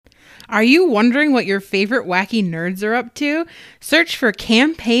Are you wondering what your favorite wacky nerds are up to? Search for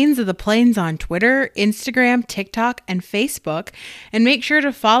Campaigns of the Plains on Twitter, Instagram, TikTok, and Facebook, and make sure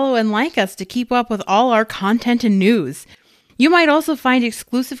to follow and like us to keep up with all our content and news. You might also find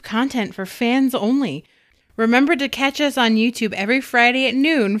exclusive content for fans only. Remember to catch us on YouTube every Friday at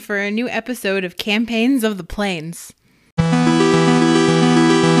noon for a new episode of Campaigns of the Plains.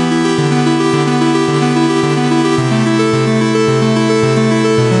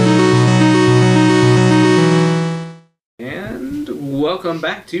 Welcome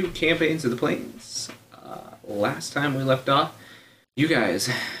back to Campaigns of the Plains. Last time we left off, you guys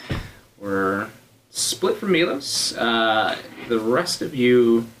were split from Milos. The rest of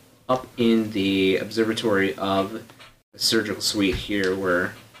you up in the observatory of the surgical suite here,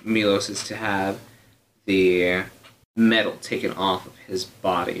 where Milos is to have the metal taken off of his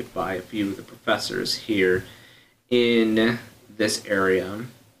body by a few of the professors here in this area.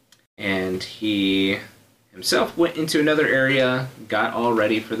 And he himself went into another area, got all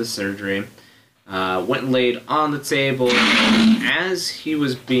ready for the surgery, went and laid on the table. As he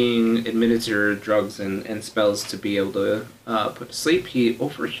was being administered drugs and spells to be able to put to sleep, he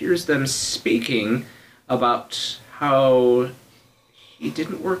overhears them speaking about how he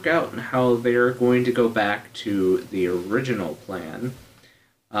didn't work out and how they're going to go back to the original plan.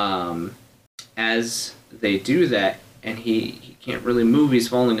 As they do that, and he can't really move, he's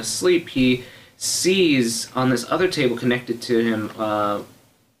falling asleep, he sees on this other table connected to him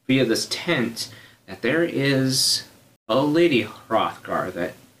via this tent that there is a lady Hrothgar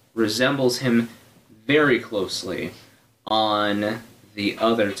that resembles him very closely on the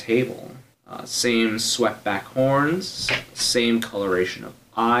other table. Same swept back horns, same coloration of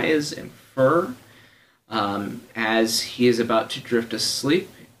eyes and fur. As he is about to drift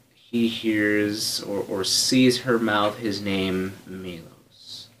asleep, he hears or sees her mouth his name, Milos.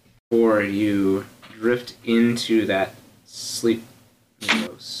 Or you drift into that sleep,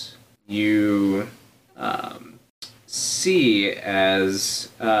 Milos. You see as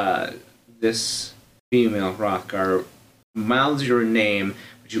this female Hrothgar mouths your name,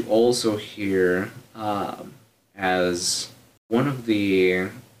 but you also hear as one of the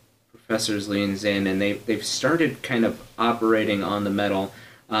professors leans in, and they've started kind of operating on the metal.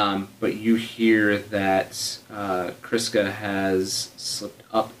 But you hear that Kriska has slipped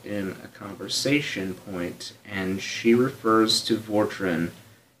up in a conversation point, and she refers to Vortrin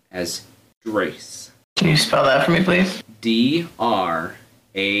as Drace. Can you spell that for me, please? D-R-A-C-E.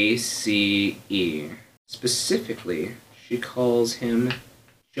 Specifically, she calls him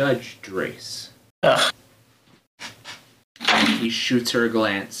Judge Drace. Ugh. He shoots her a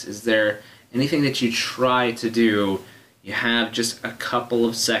glance. Is there anything that you try to do? You have just a couple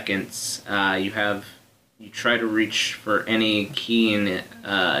of seconds. You try to reach for any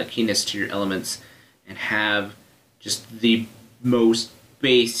keenness to your elements, and have just the most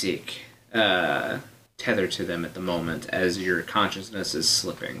basic tether to them at the moment as your consciousness is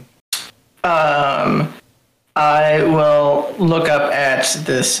slipping. I will look up at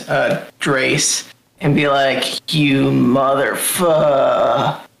this Drace and be like, "You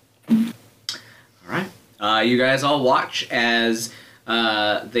motherfucker." You guys all watch as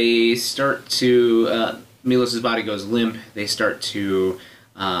they start to, Milos' body goes limp. They start to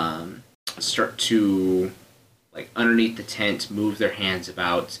like underneath the tent, move their hands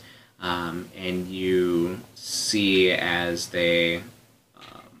about, and you see as they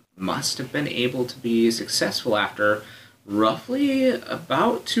must have been able to be successful after roughly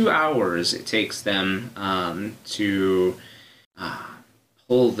about 2 hours it takes them to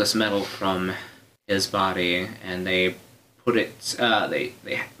pull this metal from his body, and they put it, they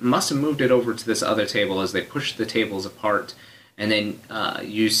must have moved it over to this other table as they push the tables apart, and then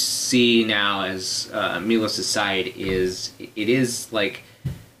you see now as Milos' side is like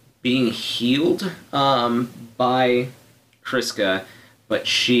being healed by Kriska, but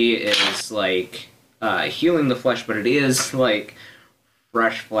she is like healing the flesh, but it is like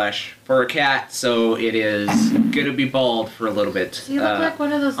fresh flesh for a cat, so it is gonna be bald for a little bit. Does he look like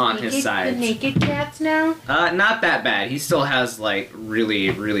one of those on his side. naked cats now? Not that bad. He still has like really,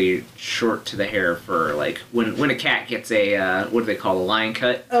 really short to the hair fur. Like when a cat gets a what do they call a lion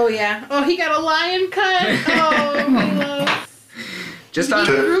cut? Oh yeah. Oh, he got a lion cut. Oh, Milos. Just if on.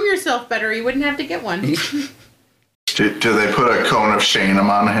 you groom yourself better, you wouldn't have to get one. Do they put a cone of Shanum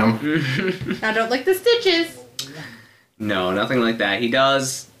on him? I don't like the stitches. No, nothing like that. He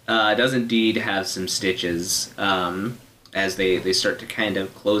does indeed have some stitches as they start to kind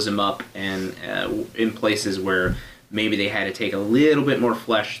of close him up, and in places where maybe they had to take a little bit more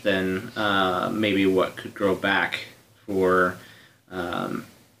flesh than maybe what could grow back for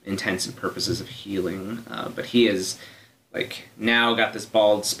intents and purposes of healing. But he is like now got this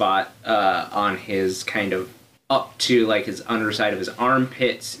bald spot on his kind of up to like his underside of his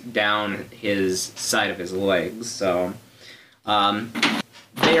armpits, down his side of his legs. So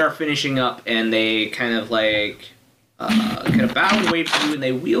they are finishing up, and they kind of like kind of bow and wave to you, and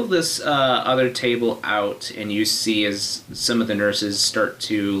they wheel this other table out, and you see as some of the nurses start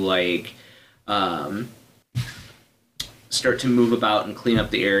to like start to move about and clean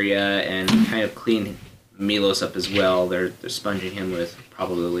up the area and kind of clean Milos up as well. They're sponging him with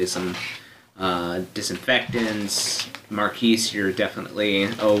probably some disinfectants. Marquise, you're definitely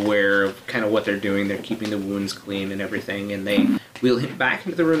aware of kind of what they're doing. They're keeping the wounds clean and everything, and they wheel him back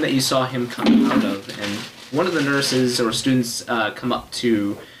into the room that you saw him come out of. And one of the nurses or students come up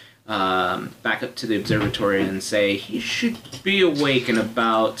to back up to the observatory and say he should be awake in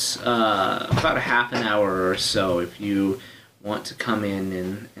about a half an hour or so if you want to come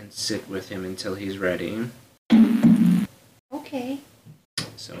in and sit with him until he's ready. Okay.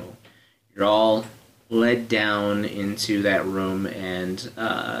 So you're all led down into that room, and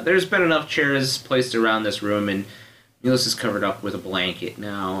there's been enough chairs placed around this room, and Milos is covered up with a blanket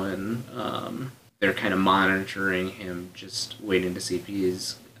now, and they're kind of monitoring him, just waiting to see if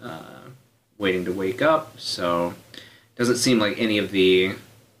he's waiting to wake up. So it doesn't seem like any of the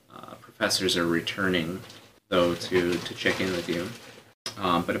professors are returning, though, to check in with you.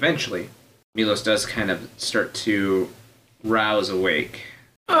 But eventually, Milos does kind of start to rouse awake.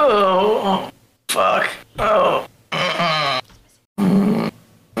 Oh, fuck. Oh. Am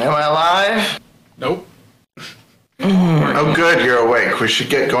I alive? Nope. Oh, good, you're awake. We should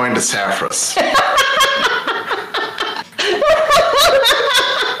get going to Saffras.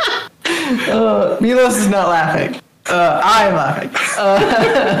 Milos is not laughing. I am laughing.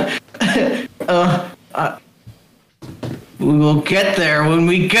 We will get there when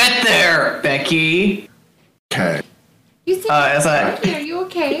we get there, Becky. Okay. You seem as I- funky. Are you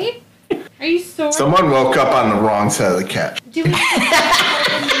okay? Are you sore? Someone woke up on the wrong side of the couch. Do we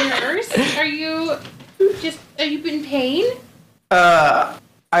have a nurse? Are you in pain?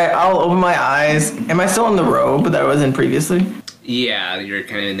 I'll open my eyes. Am I still in the robe that I was in previously? Yeah, you're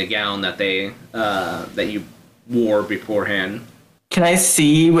kind of in the gown that they that you wore beforehand. Can I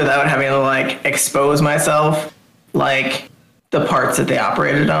see without having to like expose myself, like the parts that they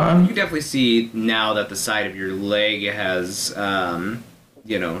operated on? You definitely see now that the side of your leg has,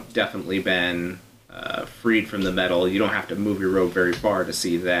 definitely been freed from the metal. You don't have to move your robe very far to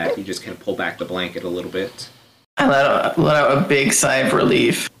see that. You just kind of pull back the blanket a little bit. I let out a big sigh of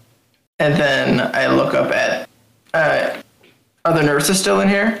relief, and then I look up at. Are the nurses still in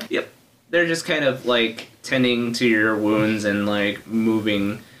here? Yep. They're just kind of like tending to your wounds and like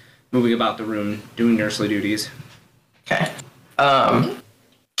moving about the room, doing nursely duties. Okay.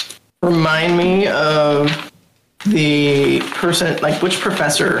 Remind me of the person, like which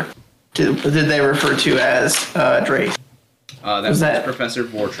professor did they refer to as Drake? That was Professor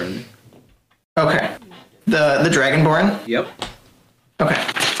Vortron. Okay. The Dragonborn? Yep. Okay.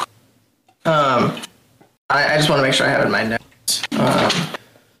 I just want to make sure I have it in my notes.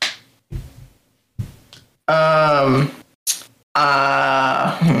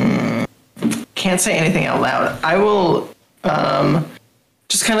 Can't say anything out loud. I will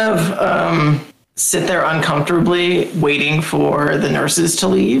just kind of sit there uncomfortably waiting for the nurses to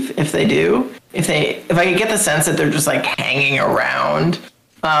leave if they do. If I get the sense that they're just like hanging around,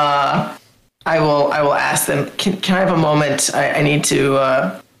 I will ask them, can I have a moment? I need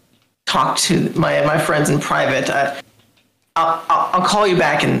to talk to my friends in private. I'll call you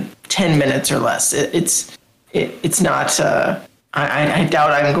back in 10 minutes or less. It's not. I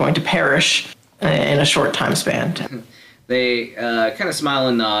doubt I'm going to perish in a short time span. They kind of smile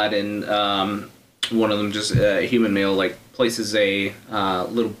and nod, and one of them, just a human male, like places a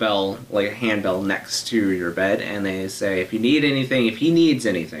little bell, like a handbell, next to your bed, and they say, if he needs anything, if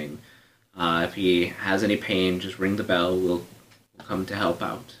he has any pain, just ring the bell. We'll come to help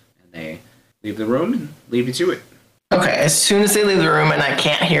out. And they leave the room and leave you to it. Okay, as soon as they leave the room and I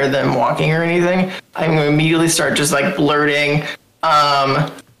can't hear them walking or anything, I'm going to immediately start just like blurting,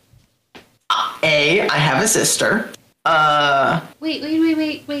 I have a sister.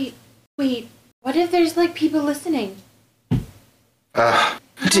 Wait. What if there's like people listening?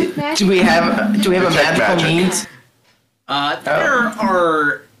 Do we have a magical means? There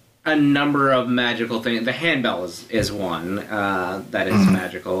are a number of magical things. The handbell is one that is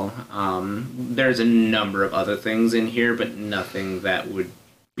magical. There's a number of other things in here, but nothing that would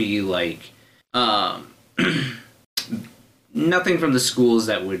be like nothing from the schools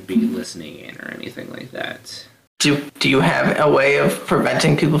that would be listening in or anything like that. Do you have a way of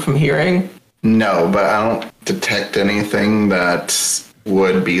preventing people from hearing? No, but I don't detect anything that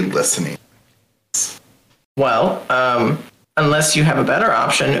would be listening. Well, unless you have a better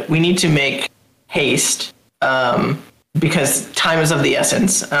option, we need to make haste because time is of the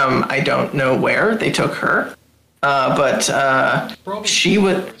essence. I don't know where they took her, but she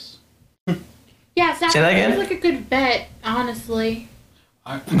would. Yeah, that Say that again? sounds like a good bet, honestly.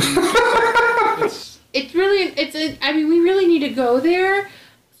 It's I mean, we really need to go there.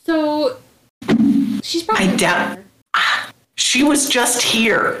 So she's probably I doubt. there. She was just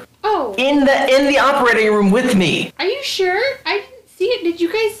here Oh, in the operating room with me. are you sure? I didn't see it. Did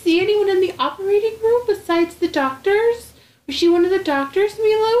you guys see anyone in the operating room besides the doctors? Was she one of the doctors,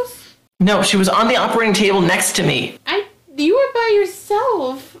 Milos? No, she was on the operating table next to me. You were by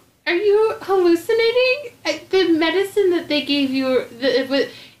yourself. Are you hallucinating? The medicine that they gave you,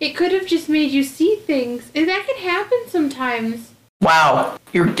 it could have just made you see things. And that can happen sometimes. Wow,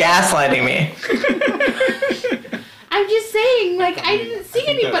 you're gaslighting me. I'm just saying, like, I didn't see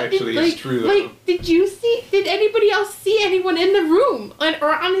think that anybody. actually is true, though. Like, did anybody else see anyone in the room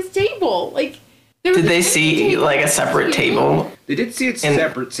or on his table? Like, there was Did they an see table like a next to separate you. table? They did see a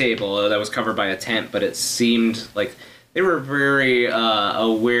separate table that was covered by a tent, but it seemed like they were very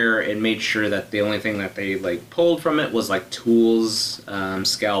aware and made sure that the only thing that they like pulled from it was like tools,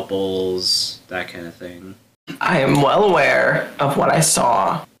 scalpels, that kind of thing. I am well aware of what I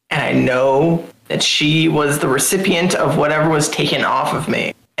saw, and I know that she was the recipient of whatever was taken off of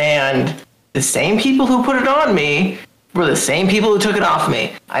me. And the same people who put it on me were the same people who took it off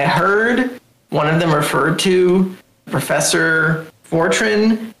me. I heard one of them referred to Professor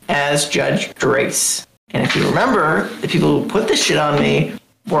Fortran as Judge Drace. And if you remember, the people who put this shit on me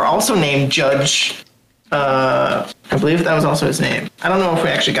were also named Judge. I believe that was also his name. I don't know if we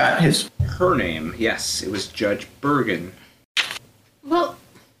actually got his. Her name, yes, it was Judge Bergen. Well,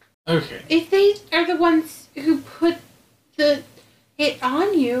 okay. if they are the ones who put it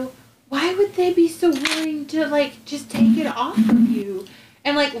on you, why would they be so willing to like just take it off of you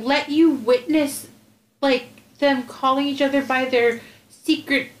and like let you witness like them calling each other by their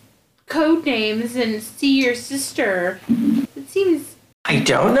secret code names and see your sister? It seems. I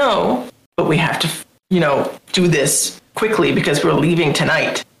don't know, but we have to, do this quickly because we're leaving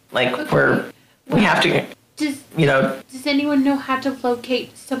tonight. Like we have to, Does anyone know how to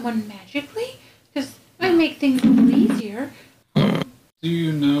locate someone magically? Because it might make things a little easier. Do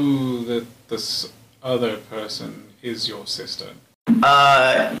you know that this other person is your sister?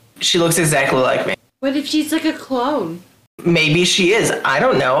 she looks exactly like me. What if she's like a clone? Maybe she is. I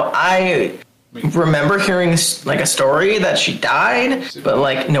don't know. I remember hearing like a story that she died, but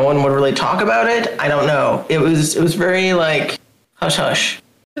like no one would really talk about it. I don't know. It was very like hush hush.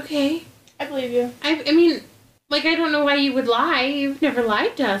 Okay, I believe you. I mean, like, I don't know why you would lie. You've never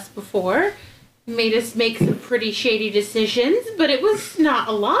lied to us before. You made us make some pretty shady decisions, but it was not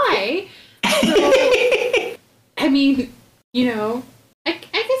a lie. So, I mean, I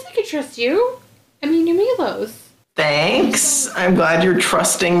guess I could trust you. I mean, you're Milos. Thanks. I'm glad you're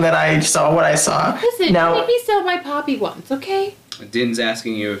trusting that I saw what I saw. Listen, now, you made me sell my poppy once, okay? Din's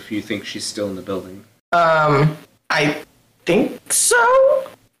asking you if you think she's still in the building. I think so.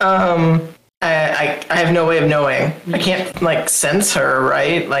 I have no way of knowing. I can't like sense her,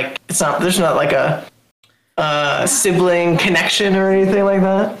 right? Like there's not like a sibling connection or anything like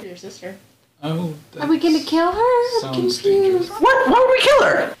that. Your sister. Oh, Are we gonna kill her? I'm sounds confused. dangerous. What? Why would we kill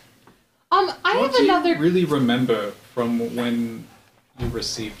her? I What have do another. you really remember from when you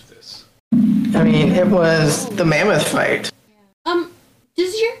received this? I mean, it was the mammoth fight.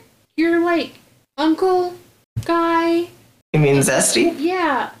 Does your like uncle guy? You mean Zesty?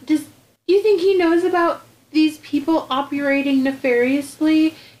 Yeah. Do you think he knows about these people operating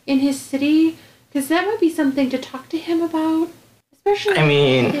nefariously in his city? Because that might be something to talk to him about. Especially I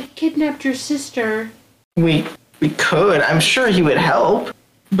mean- if they've kidnapped your sister. We could. I'm sure he would help,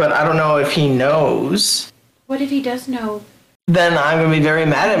 but I don't know if he knows. What if he does know? Then I'm gonna be very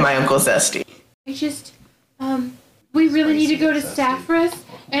mad at my Uncle Zesty. I just, we really need to go to Saffras,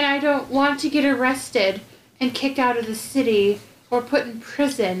 and I don't want to get arrested and kicked out of the city or put in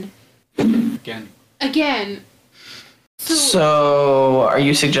prison again. So, are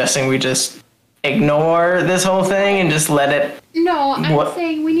you suggesting we just ignore this whole thing and just let it? No, I'm What?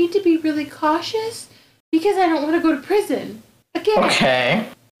 saying we need to be really cautious because I don't want to go to prison again. Okay.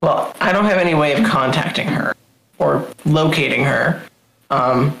 Well, I don't have any way of contacting her or locating her.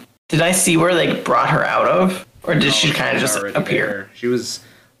 Did I see where they brought her out of, or did she kind of just Already appear? there. She was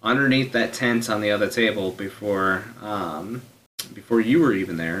underneath that tent on the other table before before you were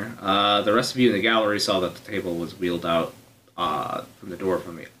even there, the rest of you in the gallery saw that the table was wheeled out from the door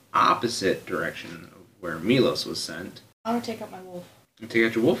from the opposite direction of where Milos was sent. I want to take out my wolf. You take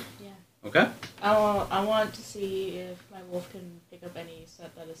out your wolf? Yeah. Okay. I want to see if my wolf can pick up any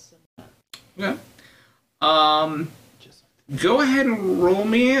scent that is similar. Okay. Go ahead and roll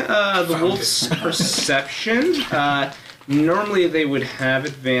me the wolf's perception. Normally they would have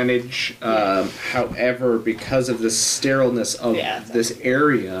advantage. However, because of the sterileness of this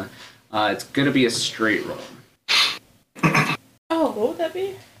area, it's going to be a straight roll. Oh, what would that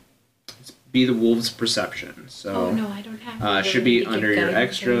be? Be the wolf's perception. So Oh no, I don't have. should be under your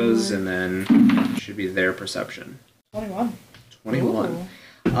extras, and then should be their perception. 21. 21.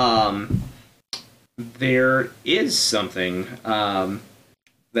 Ooh. There is something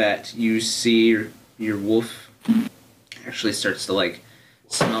that you see your wolf actually starts to like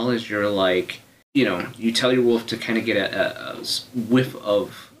smell as you're like, you tell your wolf to kind of get a whiff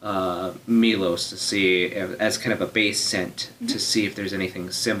of Milos to see as kind of a base scent to see if there's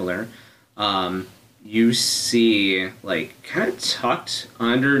anything similar. You see like kind of tucked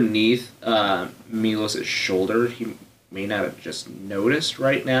underneath Milos' shoulder. He may not have just noticed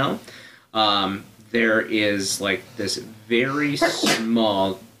right now. There is like this very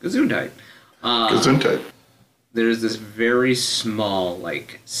small Gesundheit. Gesundheit. There's this very small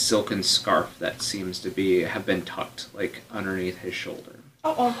like silken scarf that seems to have been tucked like underneath his shoulder.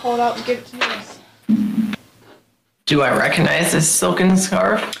 Oh, I'll pull it out and give it to Milos. Do I recognize this silken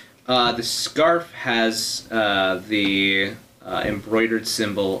scarf? The scarf has the embroidered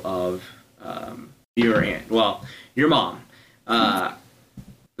symbol of your aunt. Well, your mom. The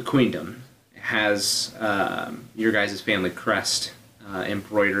queendom has your guys' family crest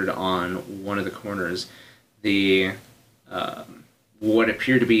embroidered on one of the corners. The what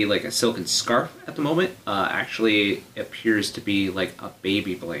appeared to be like a silken scarf at the moment actually appears to be like a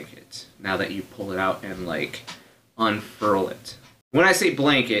baby blanket now that you pull it out and like unfurl it. When I say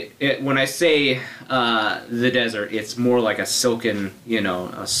blanket, when I say the desert, it's more like a silken,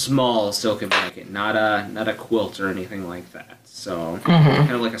 a small silken blanket, not a quilt or anything like that. So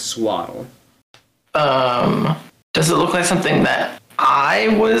kind of like a swaddle. Does it look like something that I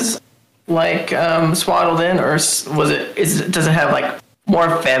was like swaddled in, or does it have like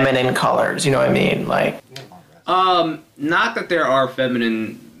more feminine colors? You know what I mean? Like, not that there are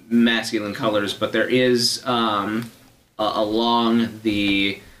feminine, masculine colors, but there is along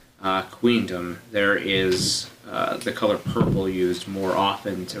the queendom there is the color purple used more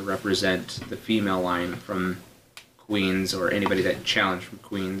often to represent the female line from queens or anybody that challenged from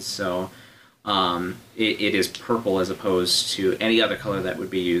queens. So it is purple as opposed to any other color that would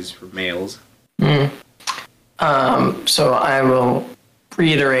be used for males. So I will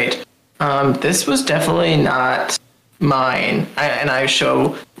reiterate. This was definitely not mine. I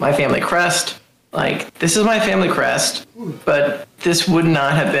show my family crest. Like, this is my family crest, but this would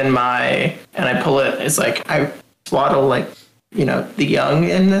not have been my, and I pull it, it's like, I swaddle, like, the young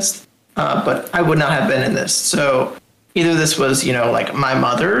in this, but I would not have been in this. So either this was, like my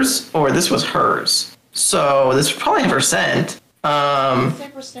mother's, or this was hers. So this would probably have her scent. Can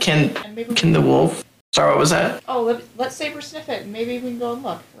the wolf, sorry, what was that? Oh, let's Saber sniff it, and maybe we can go and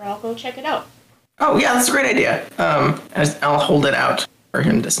look, or I'll go check it out. Oh, yeah, that's a great idea. I'll hold it out for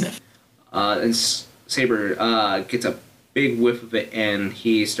him to sniff. And Saber gets a big whiff of it, and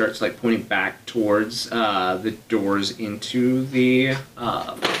he starts like pointing back towards the doors into the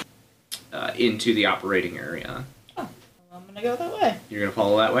operating area. Oh, well, I'm gonna go that way. You're gonna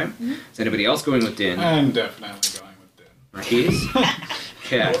follow that way. Mm-hmm. Is anybody else going with Din? I'm definitely going with Din. Marquise?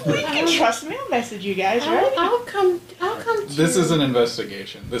 Okay. You can trust me. I'll message you guys, right? I'll come. This is an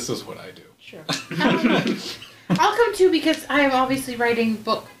investigation. This is what I do. Sure. I'll come too because I am obviously writing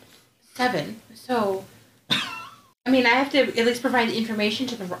book 7. So, I mean, I have to at least provide the information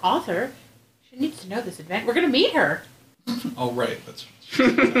to the author. She needs to know this event. We're gonna meet her. Oh, right. That's.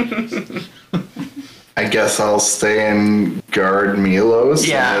 I guess I'll stay and guard Milos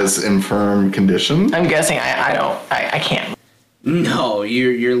as infirm condition. I'm guessing I can't. No,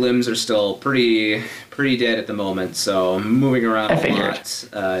 your limbs are still pretty dead at the moment, so moving around a lot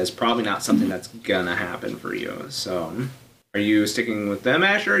is probably not something that's gonna happen for you. So, are you sticking with them,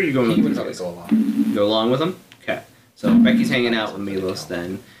 Asher, or are you going with these guys? Go along. Go along with them? Okay. So Becky's hanging out with Milos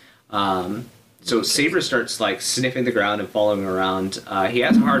then. So Saber starts like sniffing the ground and following around. He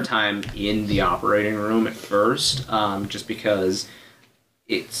has a hard time in the operating room at first, just because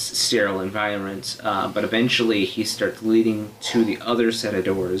it's sterile environment. But eventually he starts leading to the other set of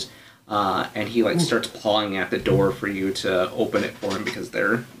doors. and he like starts pawing at the door for you to open it for him because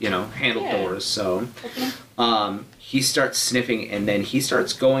they're handled doors. So he starts sniffing, and then he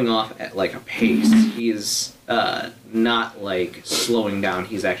starts going off at like a pace. He is not like slowing down.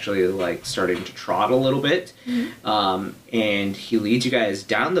 He's actually like starting to trot a little bit. And he leads you guys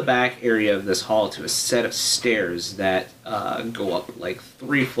down the back area of this hall to a set of stairs that go up like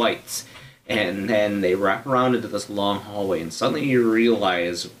 3 flights. And then they wrap around into this long hallway, and suddenly you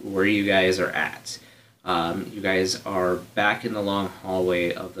realize where you guys are at. You guys are back in the long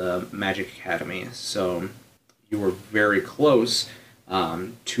hallway of the Magic Academy, so you were very close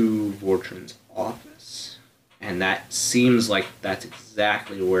to Vortrin's office. And that seems like that's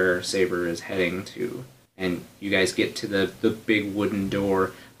exactly where Saber is heading to. And you guys get to the big wooden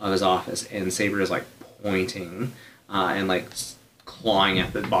door of his office, and Saber is like pointing and like clawing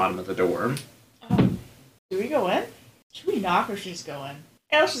at the bottom of the door. Do we go in? Should we knock or should we just go in?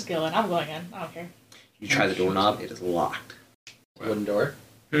 Yeah, let's just go in. I'm going in. I don't care. You try the doorknob, it is locked. Wooden door?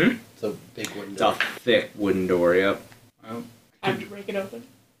 Hmm? It's a big wooden door. It's a thick wooden door, yep. Well, I can break it open.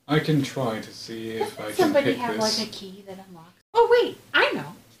 I can try to see if I can Somebody pick have this. like a key that unlocks. Oh wait, I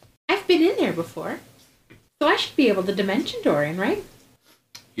know. I've been in there before, so I should be able to dimension door in, right?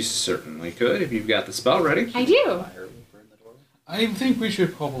 You certainly could if you've got the spell ready. I do. Fire leaper in the door. I think we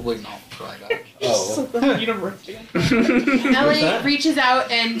should probably not try that. Oh. the universe again. Ellie reaches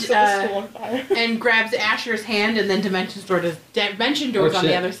out and Set the school on fire. and grabs Asher's hand, and then dimension doors on the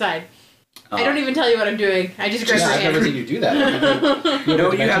shit. other side. I don't even tell you what I'm doing. I just grab Yeah, her I've never hand. seen you do that.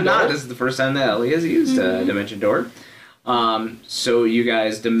 No, you have Dimension not. door? This is the first time that Ellie has used Dimension Door. So you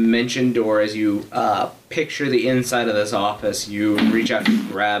guys Dimension Door as you picture the inside of this office. You reach out to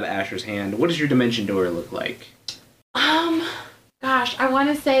grab Asher's hand. What does your Dimension Door look like? Gosh, I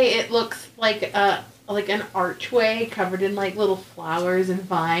want to say it looks like an archway covered in like little flowers and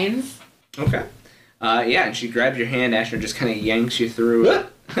vines. Okay. Yeah, and she grabs your hand, Asher, and just kind of yanks you through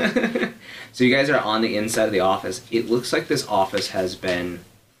it. So you guys are on the inside of the office. It looks like this office has been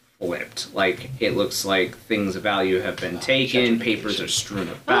flipped. Like, it looks like things of value have been taken, papers are strewn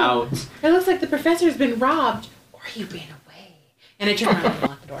about. It looks like the professor's been robbed, or he ran away. And I turn around and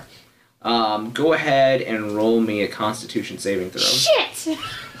lock the door. Go ahead and roll me a Constitution saving throw. Shit!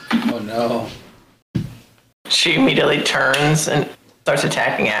 Oh no. She immediately turns and starts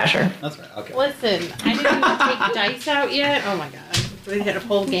attacking Asher. That's right. Okay. Listen, I didn't even take dice out yet. Oh my god. We had a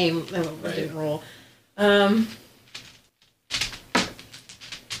whole game that we didn't roll.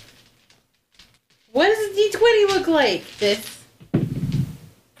 What does a D20 look like? This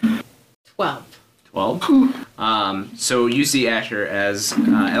 12. 12. So you see Asher as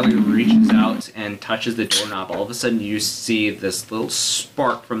Ellie reaches out and touches the doorknob. All of a sudden you see this little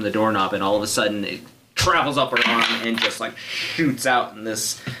spark from the doorknob, and all of a sudden it travels up her arm and just like shoots out in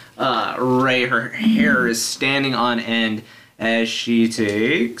this ray. Her hair is standing on end as she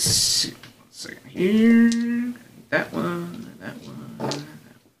takes, 1 second here, that one, that one, that one.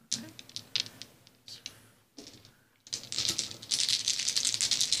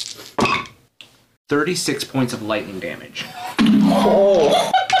 36 points of lightning damage.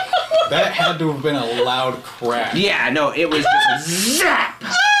 Oh. That had to have been a loud crack. Yeah, no, it was just zap!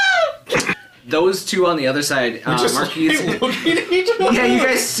 Those two on the other side, Marquise. Yeah, you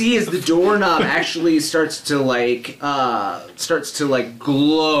guys see as the doorknob actually starts to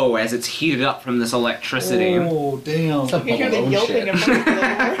glow as it's heated up from this electricity. Oh, damn. Some You hear the Home yelping shit. in front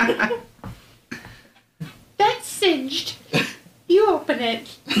of the door. That's singed. You open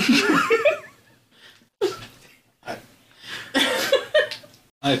it.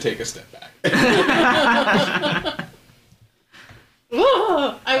 I take a step back.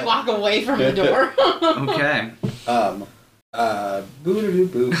 I walk away from the door. Okay.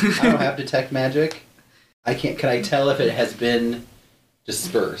 Boo-doo-doo-boo. I don't have detect magic. I can't. Can I tell if it has been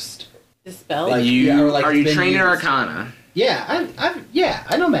dispersed? Dispel? Like, Are it's you been trained in used. Arcana? Yeah,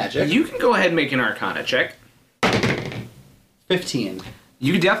 I know magic. You can go ahead and make an Arcana check. 15.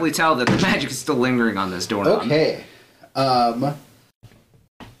 You can definitely tell that the magic is still lingering on this doorknob. Okay.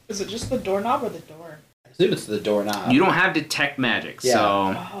 Is it just the doorknob or the door? I assume it's the doorknob. You don't have detect magic, Yeah.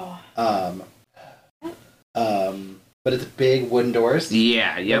 so But it's big wooden doors.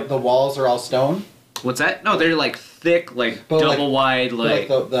 yeah, yep. The walls are all stone. What's that? No, they're like thick, like But, like- double wide, Like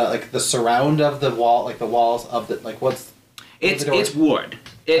the surround of the wall, like the walls of the what's it's the door? it's wood.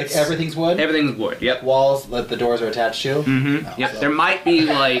 It's everything's wood. Everything's wood. Yep. Walls that the doors are attached to. Mm-hmm. Oh, Yep. so- There might be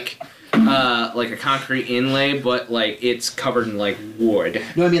like a concrete inlay, but like it's covered in like wood.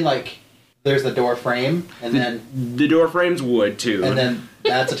 No, I mean like there's the door frame, and then The door frame's wood too.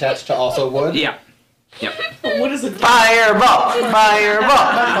 that's attached to also wood. yeah. Yep. What is it? Fireball! Fireball!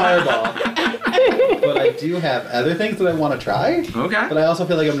 Not fireball. But I do have other things that I want to try. Okay. But I also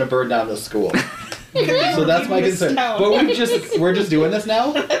feel like I'm going to burn down the school. So that's my concern. But we're just doing this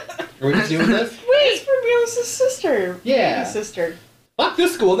now? Are we just doing this? Wait, it's for Milos' sister. Yeah. Baby's sister. Fuck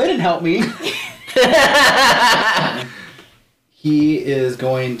this school, they didn't help me. He is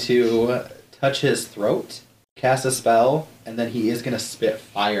going to touch his throat, cast a spell, and then he is going to spit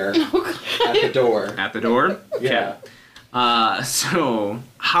fire at the door. At the door? Yeah. So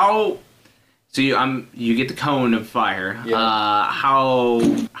you get the cone of fire. Yeah.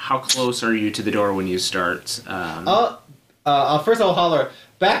 How close are you to the door when you start? First I'll holler,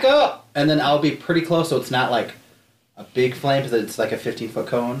 back up! And then I'll be pretty close so it's not like a big flame because it's like a 15-foot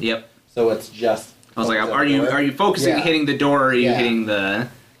cone. Yep. So it's just... I was like, are you focusing hitting the door, or are you hitting the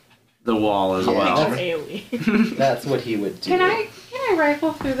wall as well? AoE. That's what he would do. Can I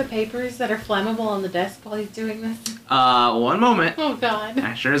rifle through the papers that are flammable on the desk while he's doing this? One moment. Oh God.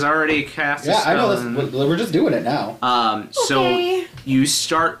 Asher's already cast a Yeah, spell. I know this. We're just doing it now. So Okay. you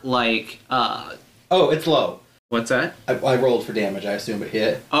start like Oh, it's low. what's that? I rolled for damage. I assume it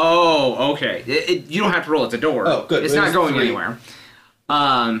hit. Oh, okay. You don't have to roll. It's a door. Oh, good. It's It not was going 3. anywhere.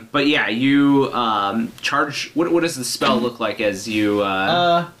 But yeah, you charge. What does the spell look like as you?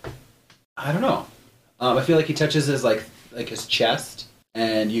 I don't know. I feel like he touches his like his chest,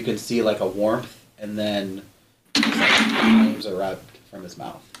 and you can see like a warmth, and then flames erupt from his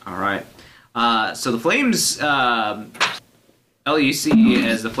mouth. All right. So the flames. You see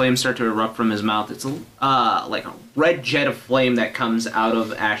as the flames start to erupt from his mouth. It's like a red jet of flame that comes out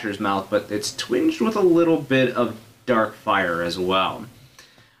of Asher's mouth, but it's twinged with a little bit of dark fire as well.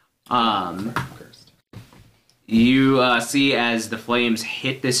 You see as the flames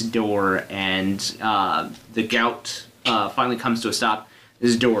hit this door and the gout finally comes to a stop.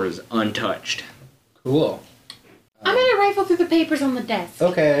 This door is untouched. Cool. I'm gonna rifle through the papers on the desk.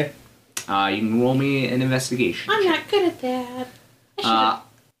 Okay. You can roll me an investigation. I'm not good at that.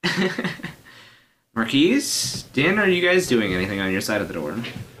 Marquise, Dan, are you guys doing anything on your side of the door?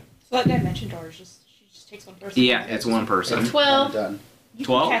 So that dimension door is she just takes one person. Yeah, it's one person. 12. Done. You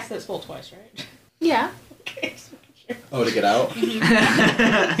 12? can cast that spell twice, right? Yeah. Okay, just making sure. Oh, to get out.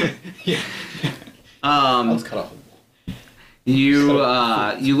 Let's cut off.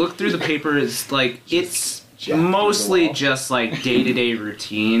 You look through the papers, like it's mostly just like day-to-day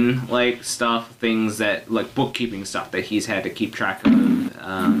routine like stuff, things that like bookkeeping stuff that he's had to keep track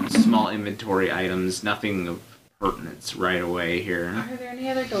of, small inventory items, nothing of pertinence right away here. Are there any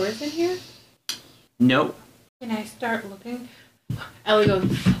other doors in here? Nope. Can I start looking? Ellie goes,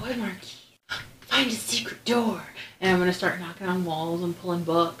 boy, Marquis, find a secret door. And I'm gonna start knocking on walls and pulling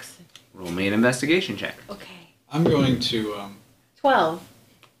books. Roll me an investigation check. Okay. I'm going to 12.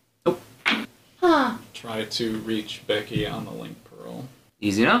 Nope. Huh. try to reach Becky on the link pearl.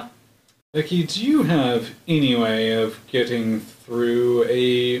 Easy enough. Becky, do you have any way of getting through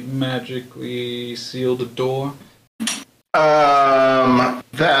a magically sealed door?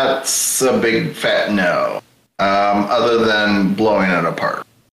 That's a big fat no. Other than blowing it apart.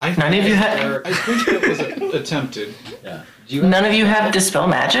 None of you have. I think it was attempted. Yeah. None of you have dispel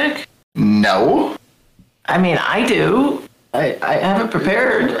magic. No. I mean, I do. I have it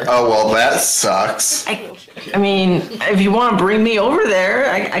prepared. Oh well, that sucks. I mean, if you want to bring me over there,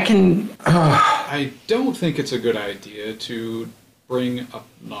 I can. I don't think it's a good idea to bring a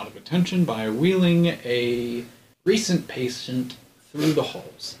lot of attention by wheeling a recent patient through the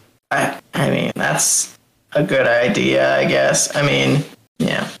halls. I mean, that's a good idea, I guess. I mean,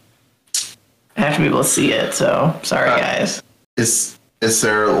 yeah. I have to be able to see it, so sorry, guys. Is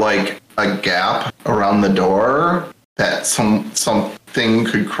there like a gap around the door that something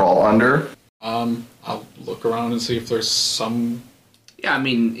could crawl under? I'll look around and see if there's some. Yeah, I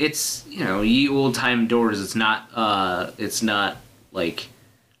mean, it's, you know, ye old time doors. It's not like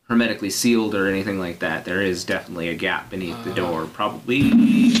hermetically sealed or anything like that. There is definitely a gap beneath the door, probably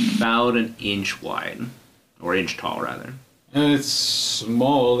about an inch wide, or inch tall rather. And it's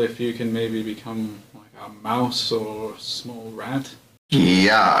small if you can maybe become like a mouse or a small rat.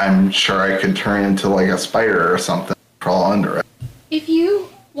 Yeah, I'm sure I could turn into like a spider or something, crawl under it. If you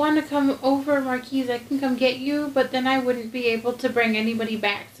want to come over, Marquise, I can come get you, but then I wouldn't be able to bring anybody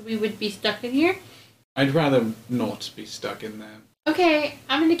back, so we would be stuck in here. I'd rather not be stuck in there. Okay,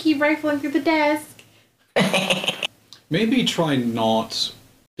 I'm gonna keep rifling through the desk. Maybe try not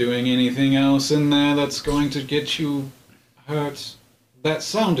doing anything else in there that's going to get you hurt. That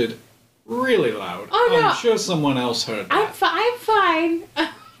sounded really loud. Oh, no. I'm sure someone else heard that. I'm fine.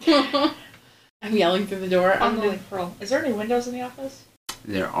 I'm yelling through the door. On the link pearl. Is there any windows in the office?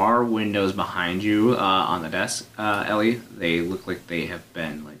 There are windows behind you on the desk, Ellie. They look like they have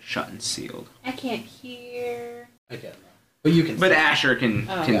been like shut and sealed. I can't hear. I get that. But you can. But see. Asher can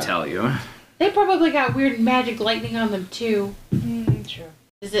Yeah. tell you. They probably got weird magic lightning on them too. Sure.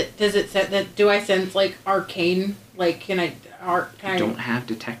 Does it set that? Do I sense like arcane? Like, can I You don't have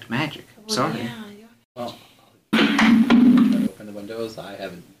detect magic. Well, Sorry. yeah. Well, open the windows. I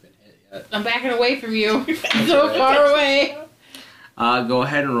haven't been hit yet. I'm backing away from you. So far away. Go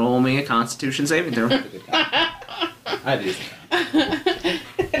ahead and roll me a Constitution saving throw. That's a good count. I do.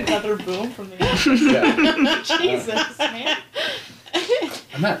 Another boom from the Yeah. Jesus, man.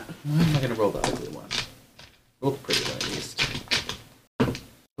 I'm not. Why am I gonna roll the ugly one? Roll pretty one at least.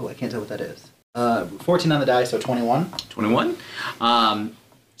 Oh, I can't tell what that is. 14 on the die, so 21. 21.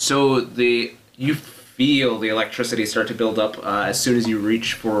 So you feel the electricity start to build up as soon as you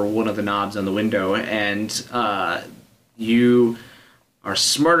reach for one of the knobs on the window, and you are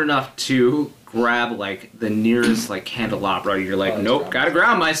smart enough to grab like the nearest like candelabra. You're like, nope, gotta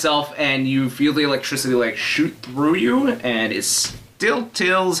ground myself, and you feel the electricity like shoot through you, and it still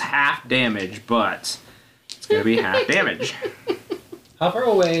tills half damage, but it's gonna be half damage. How far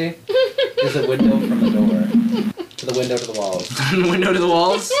away is the window from the door? To the window to the walls? Window to the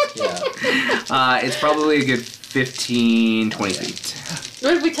walls? Yeah. It's probably a good 15, 20 feet.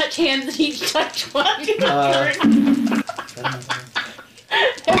 What if we touch hands and each touch one?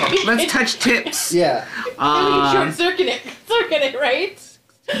 Let's touch tips. Yeah. Short circuit it, right?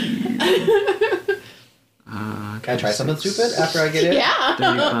 Can I try something stupid after I get it? Yeah.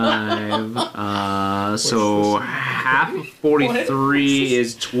 35. So half of 43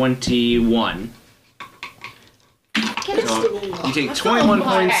 is 21. So you take 21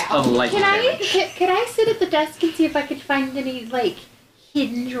 points of lightning damage. Can I sit at the desk and see if I could find any like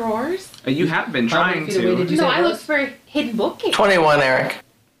hidden drawers? You have been How trying many feet away did to. you No, say I it looked was? for a hidden bookcase. 21, Eric.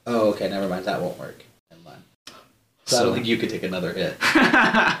 Oh, okay, never mind. That won't work. Never mind. So I don't think you could take another hit.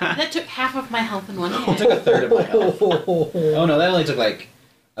 That took half of my health in one It hit. took a third of my health. Oh no, that only took like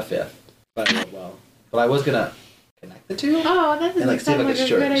a fifth. But I rolled well. But I was gonna connect the two. Oh, that doesn't And, like, see if sound I like could a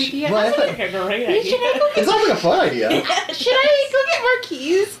good stretch. idea. Well, I thought- Okay, great Should I idea. go It sounds like a fun idea. Should I go get more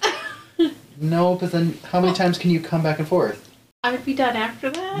keys? No, but then how many times can you come back and forth? I would be done after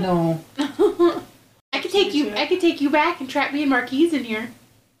that. No. I could take you. I could take you back and trap me and Marquise in here.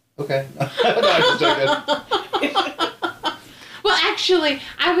 Okay. No, I'm just joking. Well, actually,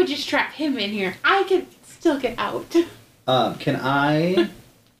 I would just trap him in here. I could still get out. Can I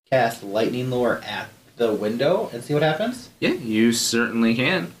cast lightning lure at the window and see what happens? Yeah, you certainly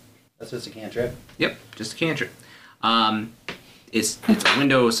can. That's just a cantrip. Yep, just a cantrip. It's a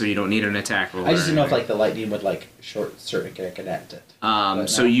window, so you don't need an attack roll. I just or didn't know if anything. like the lightning would like short circuit connect it. But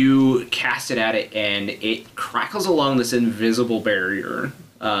So no. you cast it at it, and it crackles along this invisible barrier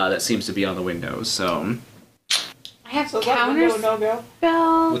that seems to be on the window. So I have So is that counter window a no-go?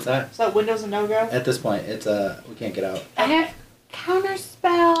 spell. What's that? So that window's a no-go? At this point, it's we can't get out. I have counter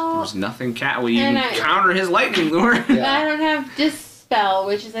spell. there's nothing. Well, you And can I- counter his lightning lure. Yeah. I don't have dispel,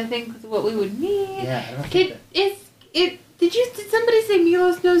 which is I think what we would need. Yeah, I don't think Did somebody say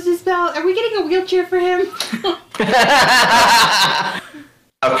Milos knows dispel? Are we getting a wheelchair for him?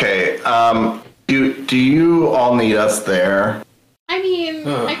 Okay. Do you all need us there? I mean,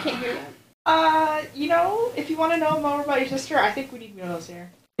 I can't hear that. If you want to know more about your sister, I think we need Milos here.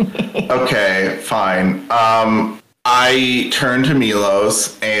 Okay, fine. I turn to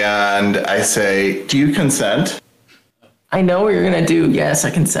Milos and I say, "Do you consent?" I know what you're gonna do. Yes, I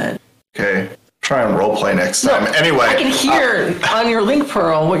consent. Okay. Try and roleplay next time. Anyway. I can hear on your link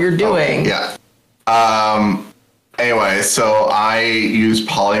pearl what you're doing. Yeah. Anyway, so I use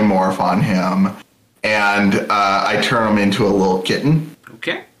polymorph on him, and I turn him into a little kitten.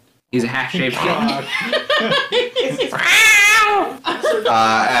 Okay. He's a half-shaped kitten.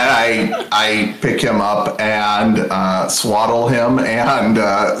 And I pick him up and swaddle him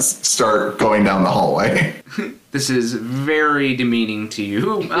and start going down the hallway. This is very demeaning to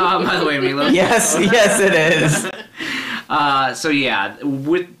you, by the way, Milo. Yes, yes, it is. So yeah,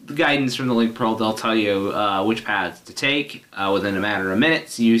 with the guidance from the Link Pearl, they'll tell you which paths to take. Within a matter of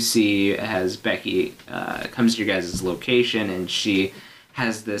minutes, you see as Becky comes to your guys' location, and she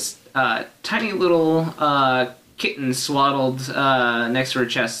has this tiny little kitten swaddled next to her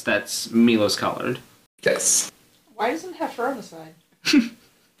chest that's Milos colored. Yes. Why doesn't it have fur on the side?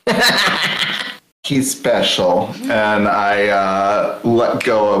 He's special, and I let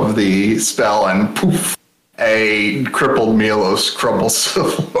go of the spell, and poof, a crippled Milos crumbles to the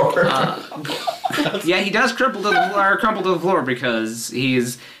floor. Yeah, he does crumple to the floor because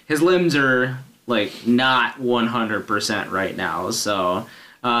his limbs are like not 100% right now. So,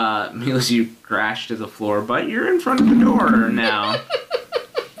 Milos, you crash to the floor, but you're in front of the door now.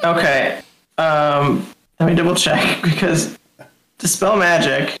 Okay. Let me double check because Dispel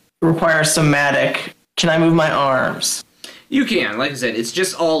Magic requires somatic. Can I move my arms? You can, like I said, it's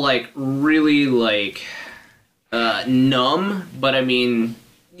just all like really like numb, but I mean,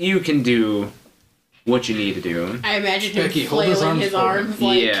 you can do what you need to do. I imagine him Becky, hold his flailing his arms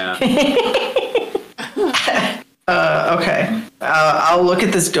like. Yeah. Okay. I'll look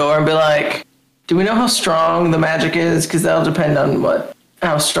at this door and be like, do we know how strong the magic is? Because that'll depend on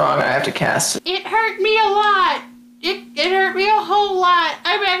how strong I have to cast it. It hurt me a lot. It hurt me a whole lot.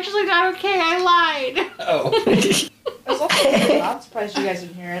 I'm actually not okay. I lied. Oh. I was also not surprised you guys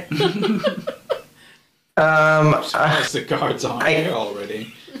didn't hear it. As the guards on here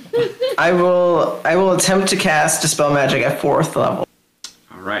already. I will attempt to cast Dispel Magic at 4th level.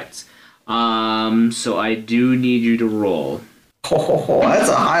 All right. So I do need you to roll. Oh, that's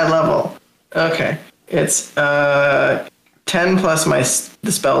a high level. Okay. It's 10 plus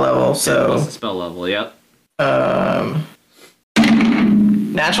the spell level, Plus so the spell level. Yep.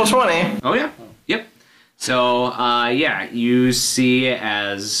 natural 20. Oh yeah. Yep. So yeah, you see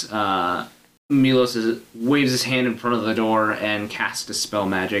as Milos waves his hand in front of the door and casts a spell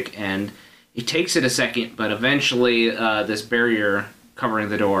magic, and it takes it a second, but eventually this barrier covering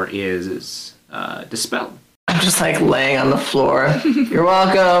the door is dispelled. I'm just like laying on the floor. You're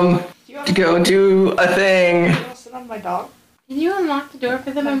welcome Do you want to go do a thing. to sit on my dog? Can you unlock the door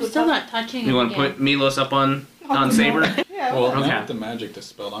for them? I'm still not touching You it want to again. put Milos up on Saber? Yeah. Well, Okay. now with the magic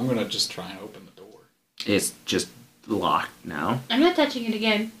dispelled, I'm gonna just try and open the door. It's just locked now. I'm not touching it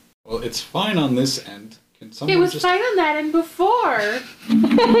again. Well, it's fine on this end. Can someone It was just... fine on that end before.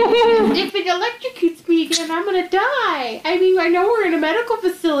 If it electrocutes me again, I'm gonna die. I mean, I know we're in a medical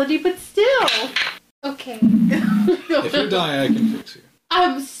facility, but still. Okay. If you die, I can fix you.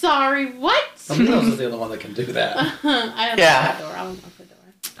 I'm sorry. What? Someone else is the only one that can do that. I don't Yeah. know the door. I'll unlock the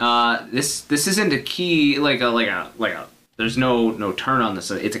door. This isn't a key like a. There's no turn on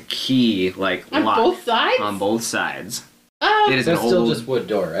this. It's a key like On lock both sides? on both sides. Oh, It is an That's still old. just wood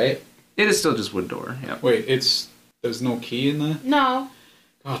door, right? It is still just wood door. Yep. Wait, there's no key in there? no.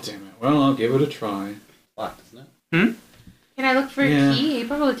 God damn it. Well, I'll give it a try. Locked, isn't it? Can I look for Yeah. a key? He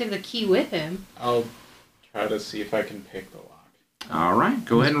probably took the key with him. I'll try to see if I can pick the lock. All right,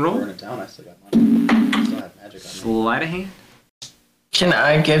 go ahead and roll. Burn it down. I still got mine. I still have magic on me. Sleight of hand. Can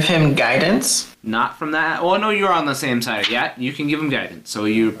I give him guidance? Not from that. Oh no, you're on the same side. Yeah, you can give him guidance. So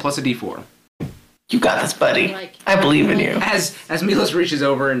you plus a d4. You got this, buddy. Like- I believe in you. As Milos reaches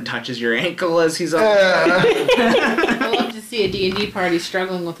over and touches your ankle as he's up. I'd love to see a D&D party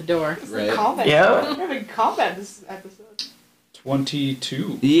struggling with the door. It's Right. like combat. Yep. We're having combat this episode.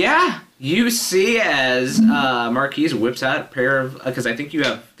 22. Yeah, you see as Marquise whips out a pair of because I think you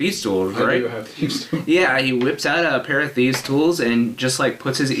have thieves tools, I right? do have these two. Yeah, he whips out a pair of thieves tools and just like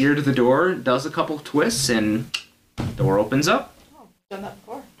puts his ear to the door, does a couple twists, and door opens up. Oh, done that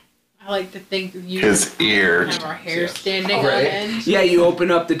before. I like to think you His ear. have our hair Yeah. standing on Right. end. Yeah, you open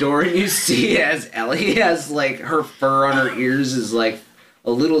up the door and you see as Ellie has like her fur on her ears is like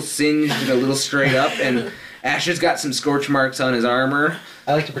a little singed and a little straight up, and Asher's got some scorch marks on his armor.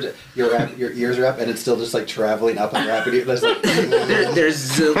 I like to pretend your ears are up and it's still just like traveling up and wrapping you. There's like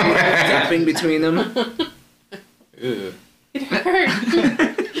There's zapping between them. Ugh. It hurt.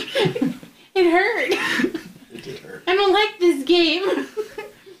 It hurt. it did hurt. I don't like this game.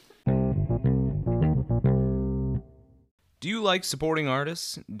 Do you like supporting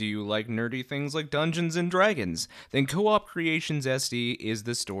artists? Do you like nerdy things like Dungeons and Dragons? Then Co-op Creations SD is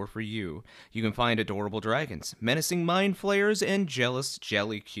the store for you. You can find adorable dragons, menacing mind flayers, and jealous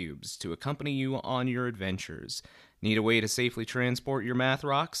jelly cubes to accompany you on your adventures. Need a way to safely transport your math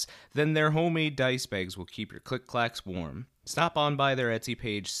rocks? Then their homemade dice bags will keep your click-clacks warm. Stop on by their Etsy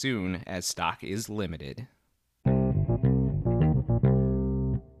page soon, as stock is limited.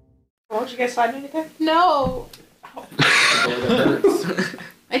 Well, did you guys find anything? No. It hurts.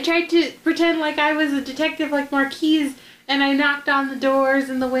 I tried to pretend like I was a detective like Marquise, and I knocked on the doors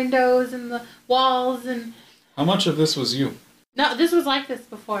and the windows and the walls, and... How much of this was you? No, this was like this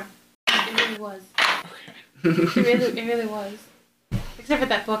before. It really was. It really was. Except for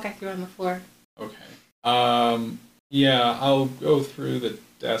that book I threw on the floor. Okay. Yeah, I'll go through the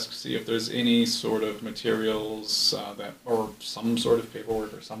desk, see if there's any sort of materials that, or some sort of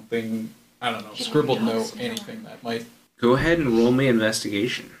paperwork or something. I don't know, scribbled note, anything that might. Go ahead and roll me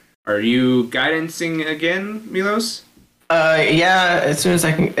investigation. Are you guidancing again, Milos? Yeah, as soon as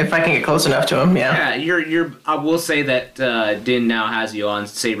I can, if I can get close enough to him, yeah. Yeah, you're. I will say that Din now has you on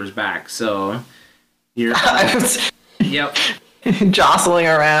Saber's back, so You're I was yep. jostling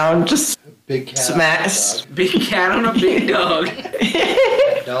around, just Big cat. smash. Big cat on a big dog.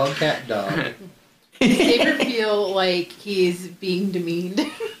 Dog, cat, dog. Does Xavier feel like he's being demeaned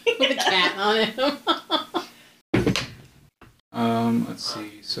with a cat on him? Let's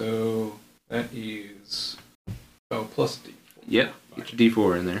see. So that is plus D4. Yep. Get your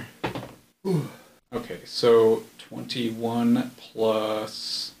D4 in there. Okay, so 21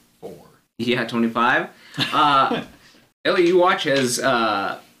 plus 4. Yeah, 25. Ellie, you watch as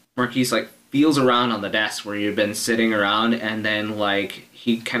Marquise like feels around on the desk where you've been sitting around, and then like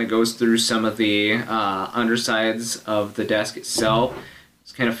he kind of goes through some of the undersides of the desk itself.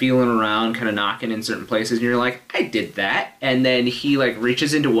 He's kind of feeling around, kind of knocking in certain places, and you're like, I did that. And then he like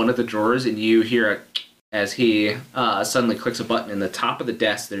reaches into one of the drawers, and you hear as he suddenly clicks a button in the top of the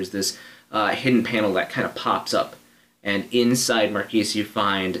desk. There's this hidden panel that kind of pops up. And inside Marquise, you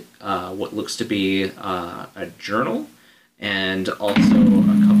find what looks to be a journal, and also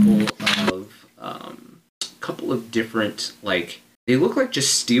a couple of different, like, they look like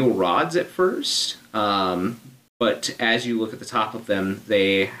just steel rods at first, but as you look at the top of them,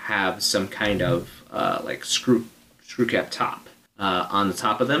 they have some kind of like screw cap top on the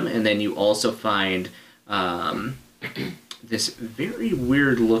top of them, and then you also find this very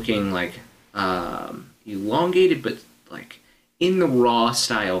weird looking, like elongated but like in the raw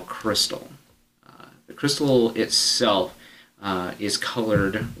style crystal. The crystal itself is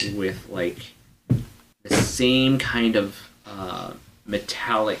colored with like the same kind of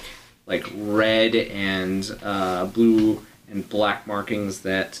metallic, like red and blue and black markings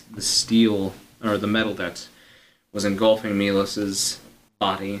that the steel or the metal that was engulfing Milos's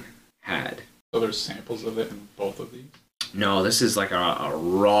body had. So there's samples of it in both of these? No, this is like a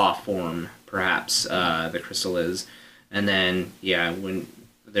raw form, perhaps, the crystal is. And then, yeah, when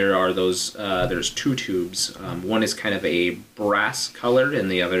there are those, there's two tubes. One is kind of a brass colored, and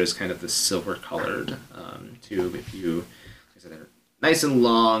the other is kind of the silver colored tube. If you, like I said, they're nice and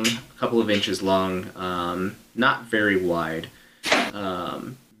long, a couple of inches long, not very wide,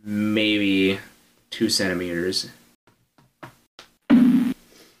 maybe 2 centimeters. You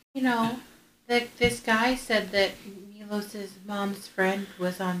know, this guy said that Milos's mom's friend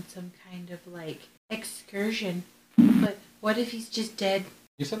was on some kind of like excursion, but what if he's just dead?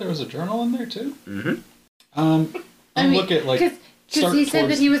 You said there was a journal in there too? Mm-hmm. I mean, look at like because he said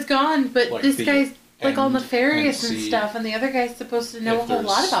that he was gone, but like, this the guy's like all end nefarious and see stuff, and the other guy's supposed to know a if whole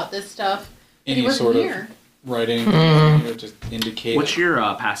lot there's about this stuff. He any wasn't sort here. of writing here to indicate. What's your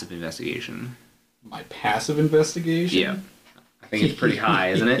passive investigation? My passive investigation? Yeah. I think it's pretty high,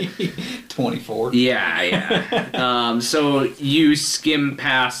 isn't it? 24. Yeah. So you skim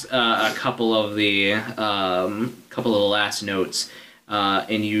past a couple of the last notes,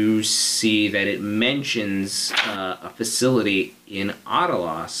 and you see that it mentions a facility in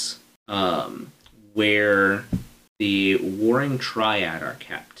Adalos where the Warring Triad are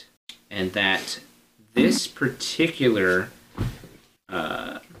kept, and that this particular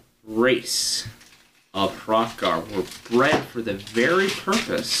race of Hrothgar were bred for the very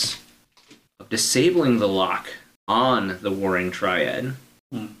purpose of disabling the lock on the Warring Triad.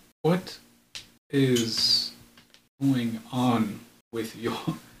 What is going on with your...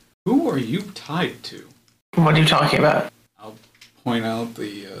 Who are you tied to? What are you talking about? I'll point out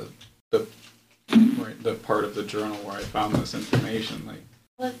the part of the journal where I found this information. Like,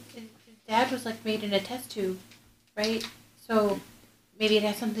 Well, his dad was like made in a test tube, right? So maybe it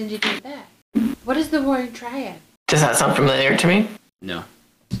has something to do with that. What is the Warring Triad? Does that sound familiar to me? No.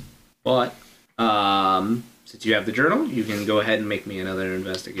 But, since you have the journal, you can go ahead and make me another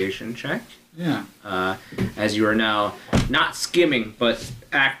investigation check. yeah. As you are now not skimming, but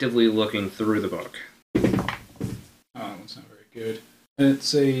actively looking through the book. Oh, that's not very good.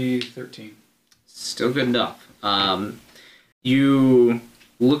 It's a 13. Still good enough. You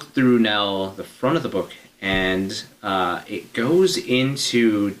look through now the front of the book, and it goes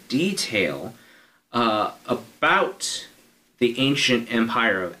into detail about the ancient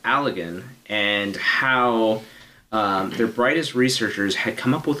empire of Allegan and how their brightest researchers had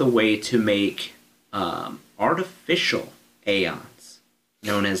come up with a way to make artificial aeons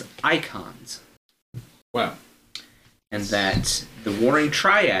known as icons. Wow. And that the Warring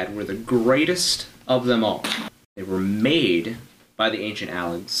Triad were the greatest of them all. They were made by the ancient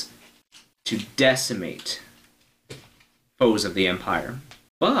Allegs to decimate foes of the Empire.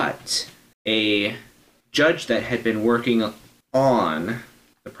 But a judge that had been working on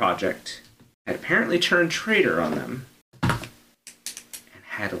the project had apparently turned traitor on them and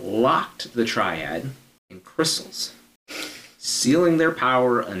had locked the Triad in crystals, sealing their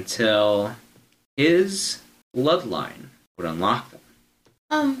power until his bloodline would unlock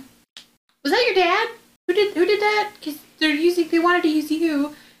them. Was that your dad? Who did that? Because they wanted to use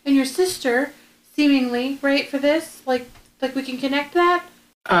you and your sister, seemingly, right, for this? Like we can connect that?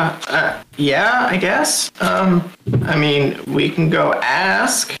 Yeah, I guess. I mean, we can go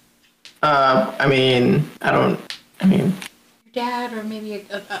ask. Your dad, or maybe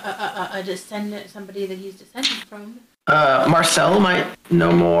a descendant, somebody that he's descended from. Marcel might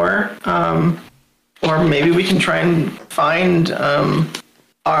know more. Or maybe we can try and find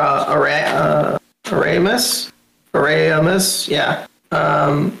Aramis, yeah.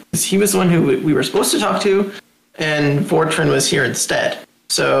 He was the one who we were supposed to talk to, and Fortran was here instead.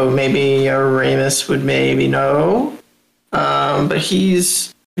 So maybe Aramis would maybe know. But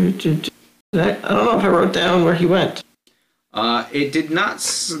he's... I don't know if I wrote down where he went. It did not.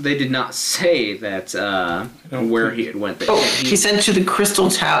 They did not say that where he had went. Oh, he sent to the Crystal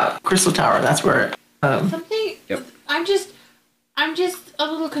Tower. That's where. Something. Yep. I'm just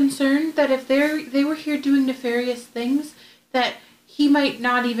a little concerned that if they were here doing nefarious things, that he might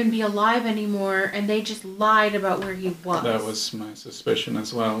not even be alive anymore, and they just lied about where he was. That was my suspicion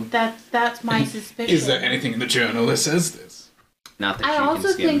as well. That's my suspicion. Is there anything in the journal that says this? Not that I you also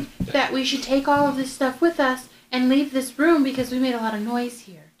can skim. think that we should take all of this stuff with us and leave this room because we made a lot of noise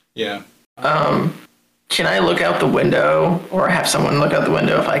here. Yeah. Can I look out the window, or have someone look out the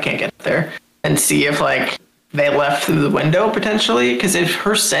window if I can't get there, and see if they left through the window potentially? Because if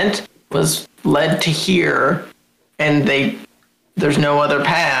her scent was led to here, and there's no other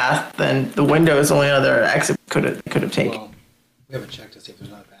path, then the window is the only other exit could have taken. Well, we haven't checked to see if there's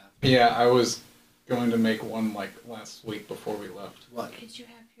another path. Yeah, I was going to make one last week before we left. What? Could you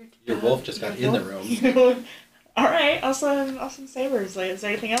have Your wolf just got in the room. All right, I'll send Sabers. Is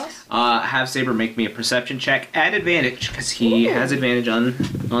there anything else? Have Saber make me a perception check at advantage because he has advantage on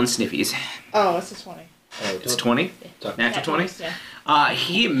sniffies. Oh, it's a 20. Oh, It's 20. Natural 20. Yeah.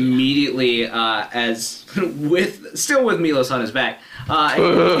 He immediately, still with Milos on his back,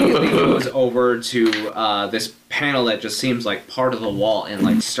 immediately goes over to this panel that just seems like part of the wall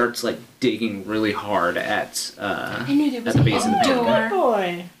and starts digging really hard at I knew there was the base of the a panel. Good door.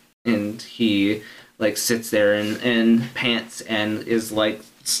 boy. And he sits there and pants and is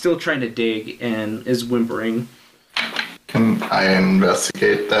still trying to dig and is whimpering. Can I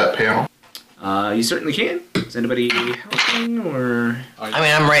investigate that panel? You certainly can. Is anybody helping or?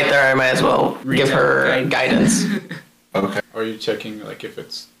 I'm right there. I might as well give her guidance. Okay. Are you checking if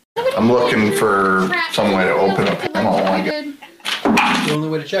it's... I'm looking for some way to open a panel. I guess. The only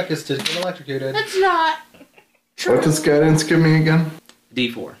way to check is to get electrocuted. That's not true. What does guidance give me again?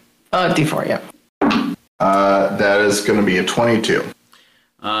 D4. D4, yeah. That is going to be a 22.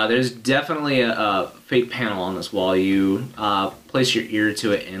 There's definitely a fake panel on this wall. You place your ear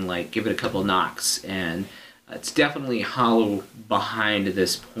to it and give it a couple knocks, and it's definitely hollow behind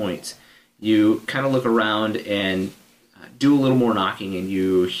this point. You kind of look around and do a little more knocking, and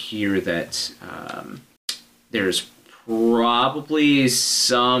you hear that there's probably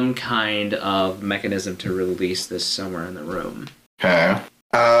some kind of mechanism to release this somewhere in the room. Okay.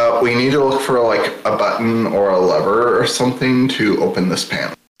 We need to look for a button or a lever or something to open this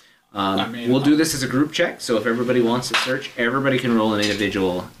panel. We'll do this as a group check, so if everybody wants to search, everybody can roll an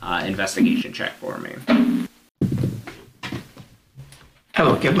individual investigation check for me. I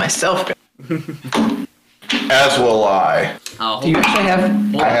will give myself. As will I. Do you actually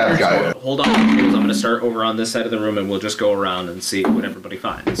have? I have guidance. Hold on, because I'm going to start over on this side of the room, and we'll just go around and see what everybody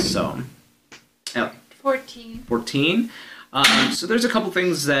finds. So, 14. So there's a couple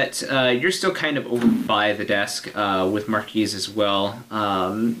things that you're still kind of over by the desk with Marquise as well.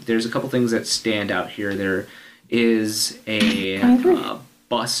 There's a couple things that stand out here. There is a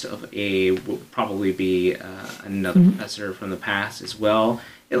bust of would probably be another professor from the past as well.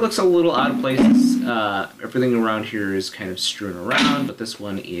 It looks a little out of place. Everything around here is kind of strewn around, but this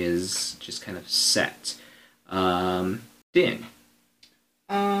one is just kind of set. Din.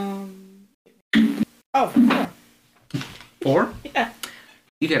 Oh, 4. 4? Yeah.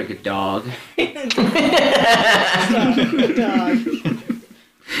 You got a good dog. Good dog.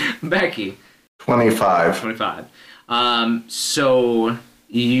 Becky. 25. 25. So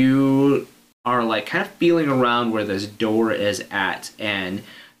you are kind of feeling around where this door is at, and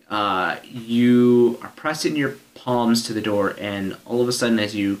you are pressing your palms to the door, and all of a sudden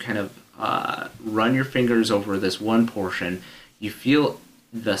as you kind of run your fingers over this one portion, you feel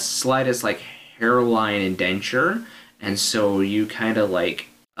the slightest hairline indenture, and so you kind of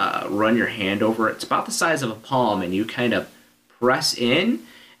run your hand over it. It's about the size of a palm, and you kind of press in,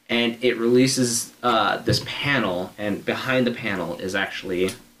 and it releases this panel, and behind the panel is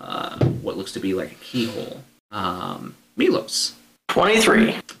actually what looks to be like a keyhole. Milos.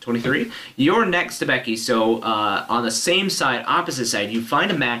 23. 23. You're next to Becky, so on the same side, opposite side, you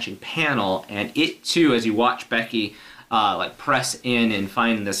find a matching panel, and it too, as you watch Becky like press in and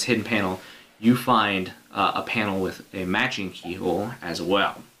find this hidden panel, you find a panel with a matching keyhole as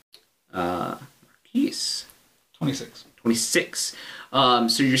well. Marquise. 26. 26.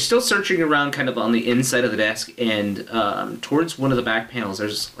 So you're still searching around kind of on the inside of the desk, and towards one of the back panels,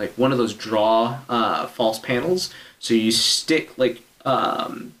 there's like one of those draw false panels. So you stick like,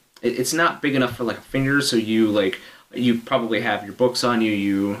 it's not big enough for like a finger, so you probably have your books on you,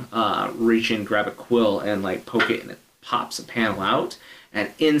 you reach in, grab a quill, and like poke it, and it pops a panel out.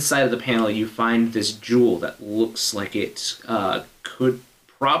 And inside of the panel, you find this jewel that looks like it could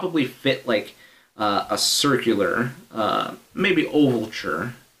probably fit like a circular, maybe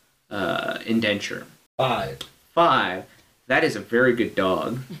ovalture indenture. 5. 5. That is a very good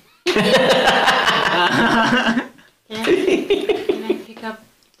dog. Can I pick up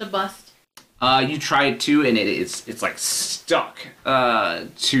the bust? You tried to, and it's like stuck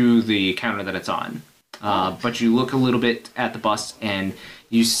to the counter that it's on. But you look a little bit at the bust, and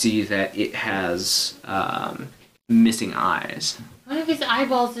you see that it has missing eyes. One of his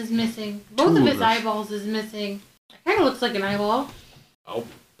eyeballs is missing. Both of his eyeballs is missing. It kind of looks like an eyeball. I'll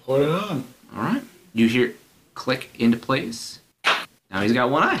put it on. All right. You hear click into place. Now he's got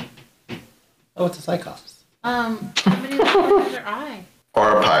one eye. Oh, it's a Cyclops. Somebody look at their eye.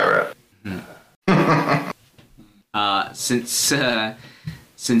 Or a pirate.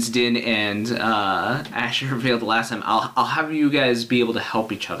 Since Din and Asher failed the last time, I'll have you guys be able to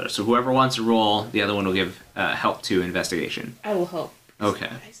help each other. So whoever wants to roll, the other one will give help to investigation. I will help. Okay.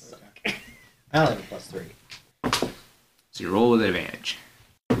 I suck. I only have a +3. So you roll with advantage.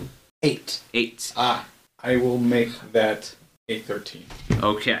 8. 8. I will make that a 13.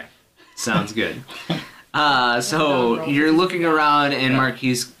 Okay. Sounds good. So you're looking around, and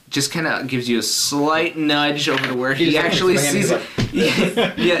Marquise just kind of gives you a slight nudge over to where he actually sees it.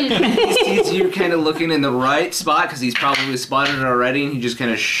 Yeah, he sees you kind of looking in the right spot because he's probably spotted it already, and he just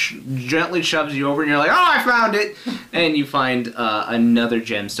kind of gently shoves you over, and you're like, "Oh, I found it!" And you find another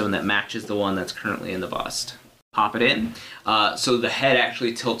gemstone that matches the one that's currently in the bust. Pop it in. So the head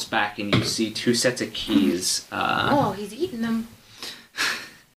actually tilts back, and you see 2 sets of keys. Oh, he's eating them.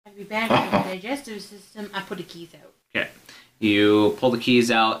 I'd be bad for the digestive system. I put the keys out. Okay. You pull the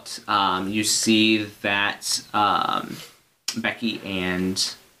keys out. You see that Becky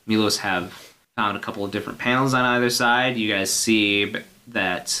and Milos have found a couple of different panels on either side. You guys see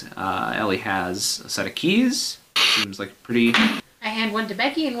that Ellie has a set of keys. Seems like pretty... I hand one to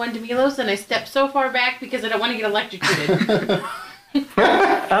Becky and one to Milos, and I step so far back because I don't want to get electrocuted.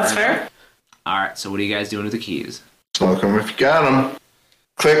 That's fair. All right, so what are you guys doing with the keys? Smoke them if you got them.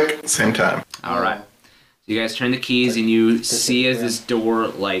 Click, same time. All right. So you guys turn the keys, and you see as this door,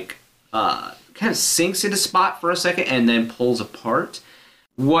 like, kind of sinks into spot for a second and then pulls apart.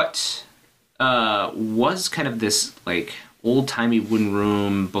 What was kind of this, like, old-timey wooden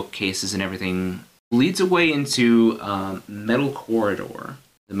room, bookcases and everything, leads away into metal corridor.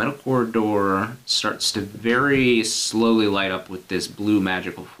 The metal corridor starts to very slowly light up with this blue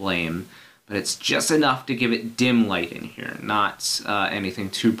magical flame, but it's just enough to give it dim light in here, not anything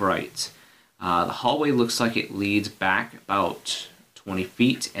too bright. The hallway looks like it leads back about 20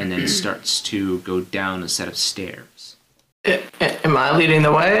 feet and then starts to go down a set of stairs. Am I leading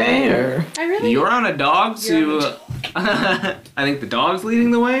the way, or? I really... You're on a dog, so I think the dog's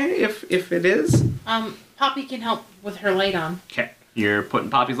leading the way, if it is. Poppy can help with her light on. Okay, you're putting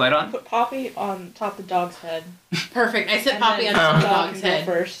Poppy's light on? Put Poppy on top of the dog's head. Perfect. I sit And Poppy on then top of the dog dog's can go head.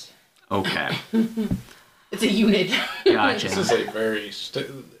 first. Okay, It's a unit. gotcha. This is a very... is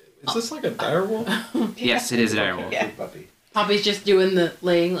this like a direwolf? Yes, it is a direwolf. Yeah. Puppy. Poppy's just doing the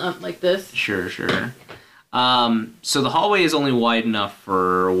laying like this. Sure. So the hallway is only wide enough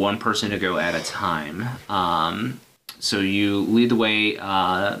for one person to go at a time. So you lead the way.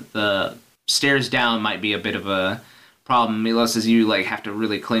 The stairs down might be a bit of a problem, Milos, as you like have to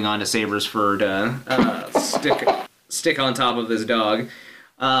really cling on to Saber's fur to stick on top of this dog.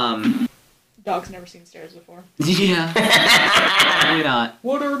 Dog's never seen stairs before. Yeah, maybe not.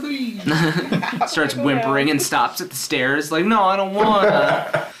 What are these? Starts whimpering and stops at the stairs. Like, no, I don't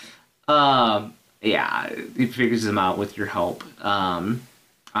wanna. Yeah, he figures them out with your help. I'm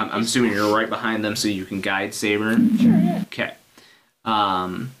assuming you're right behind them so you can guide Saber. Sure, yeah. Okay.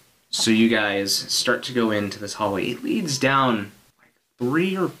 So you guys start to go into this hallway. It leads down like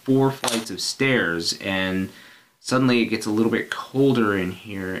 3 or 4 flights of stairs, and suddenly it gets a little bit colder in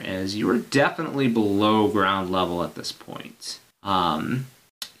here as you are definitely below ground level at this point.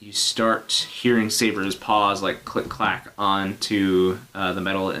 you start hearing Saber's paws like click clack onto the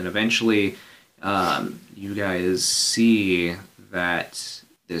metal, and eventually you guys see that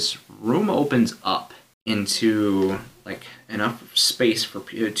this room opens up into like enough space for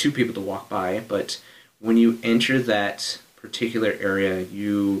two people to walk by. But when you enter that particular area,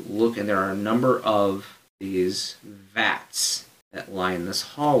 you look and there are a number of these vats that line this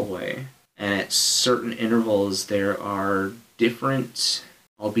hallway, and at certain intervals there are different,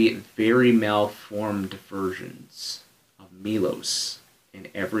 albeit very malformed versions of Milos in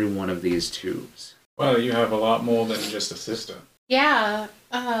every one of these tubes. Well, you have a lot more than just a sister. Yeah,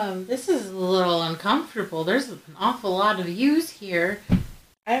 this is a little uncomfortable. There's an awful lot of views here.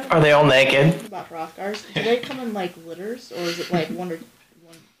 I have Are they all naked? about Hrothgar's. Do they come in like litters, or is it like one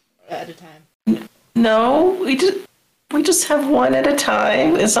at a time? No, we just have one at a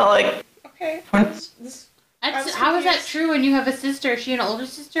time. It's not like Okay. What? I was How is that confused. true when you have a sister? Is she an older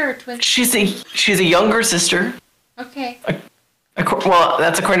sister or twin? she's a younger sister. Okay. Well,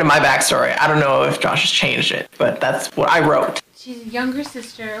 that's according to my backstory. I don't know if Josh has changed it, but that's what I wrote. She's a younger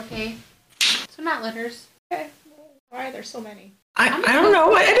sister, okay. So not litters. Okay. Why are there so many? I don't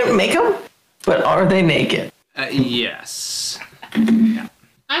know. I didn't make them, but are they naked? Yes.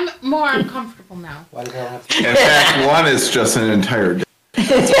 I'm more uncomfortable now. Why do they all have In fact, one is just an entire dick.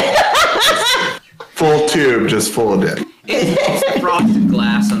 Full tube, just full of dick. It's frosted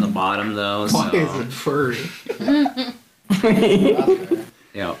glass on the bottom, though. Why So. is it furry?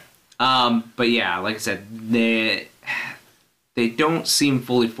 Yeah. But yeah, like I said, they don't seem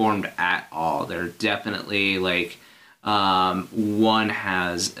fully formed at all. They're definitely like one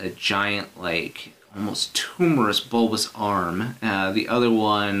has a giant like almost tumorous bulbous arm. The other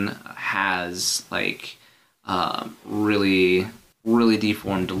one has like really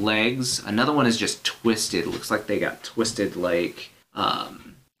deformed legs. Another one is just twisted. Looks like they got twisted like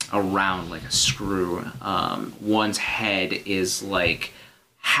around like a screw. One's head is like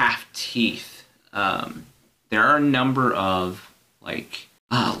half teeth. There are a number of like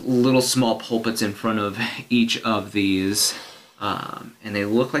little small pulpits in front of each of these, and they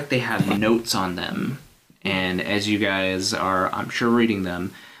look like they have notes on them. And as you guys are, I'm sure, reading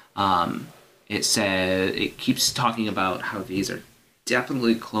them, it keeps talking about how these are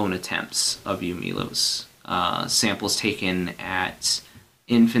definitely clone attempts of you, Milos. Samples taken at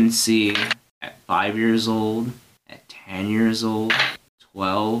infancy, at 5 years old, at 10 years old,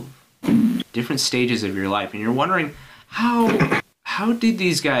 12, different stages of your life, and you're wondering how did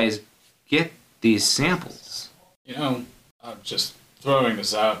these guys get these samples? You know, I'm just throwing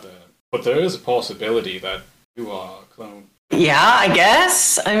this out there, but there is a possibility that you are a clone. Yeah, I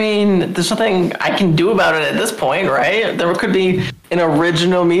guess. I mean, there's nothing I can do about it at this point, right? There could be an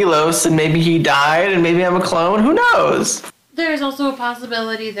original Milos, and maybe he died, and maybe I'm a clone. Who knows? There's also a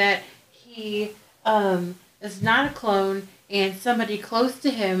possibility that he is not a clone and somebody close to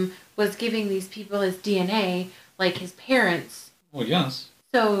him was giving these people his DNA, like his parents. Well, yes.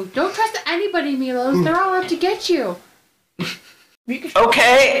 So don't trust anybody, Milos. They're all out to get you.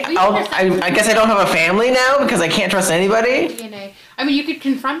 Okay, I guess I don't have a family now because I can't trust anybody. DNA. I mean, you could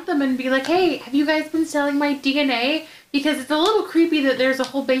confront them and be like, hey, have you guys been selling my DNA? Because it's a little creepy that there's a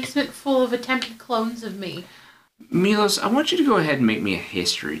whole basement full of attempted clones of me. Milos, I want you to go ahead and make me a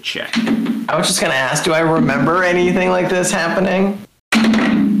history check. I was just gonna ask, do I remember anything like this happening?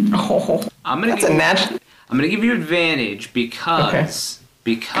 Oh, I'm gonna give you advantage because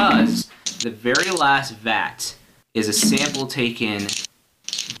the very last vat is a sample taken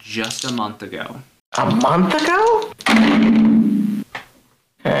just a month ago. A month ago?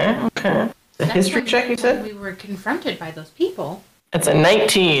 Okay. The history check, you said? We were confronted by those people. It's a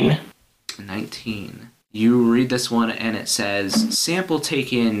 19. 19. You read this one and it says sample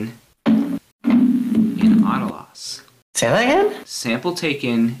taken in Autolos. Say that again? Sample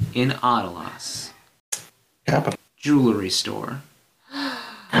taken in Autolos. Capital. Jewelry store.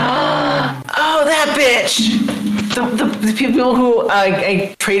 Oh, that bitch! The people who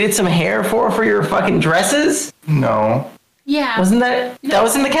I traded some hair for your fucking dresses? No, Yeah. Wasn't that... That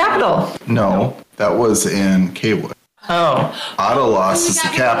was in the capital. no, that was in Kaywood. Oh. Autolos is the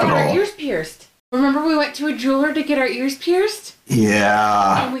Our capital. ears pierced. Remember we went to a jeweler to get our ears pierced?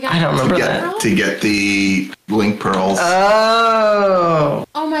 Yeah, And we got I don't remember that. to get the link pearls. Oh.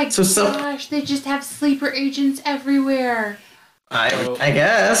 Oh my So- gosh, they just have sleeper agents everywhere. I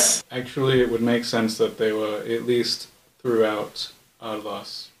guess. Actually, it would make sense that they were at least throughout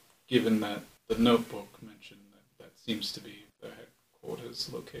Arlos, given that the notebook mentioned that seems to be their headquarters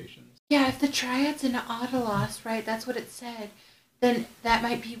locations. Yeah, if the triad's in Autolos, right, that's what it said, then that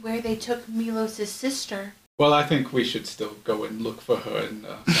might be where they took Milos' sister. Well, I think we should still go and look for her in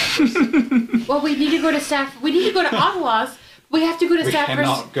Cyprus. Well, we need to go to We need to go to Ottawas. We have to go to We Saffron.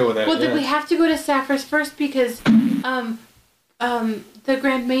 cannot go there Well, then yet. we have to go to Saffron first because, the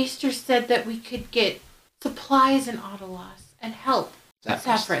Grand Maester said that we could get supplies in Ottawas and help.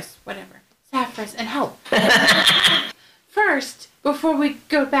 Saffron, whatever. Saffron and help. First, before we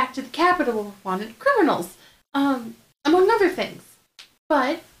go back to the capital with wanted criminals, among other things.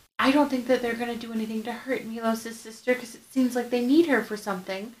 But I don't think that they're going to do anything to hurt Milos' sister because it seems like they need her for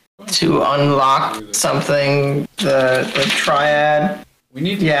something. To unlock something, the triad. We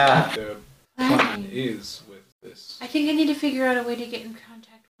need to Yeah. know what the plan is with this. I think I need to figure out a way to get in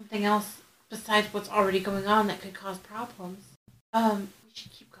contact with something else besides what's already going on that could cause problems. We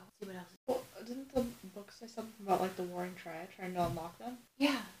should keep going, see what else. Well, didn't the book say something about like the Warring Triad trying to unlock them?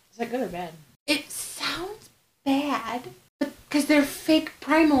 Yeah. Is that good or bad? It sounds bad, but because they're fake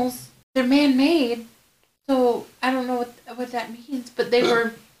primals, they're man-made. So I don't know what that means, but they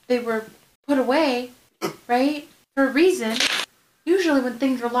were put away, right? For a reason. Usually when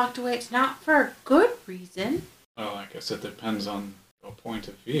things are locked away, it's not for a good reason. Well, I guess it depends on your point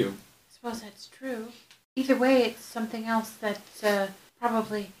of view. I suppose that's true. Either way, it's something else that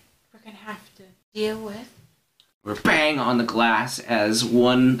probably we're gonna have to deal with. We're bang on the glass as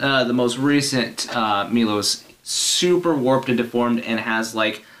one, the most recent Milos, super warped and deformed and has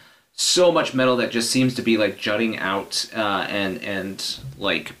like so much metal that just seems to be like jutting out and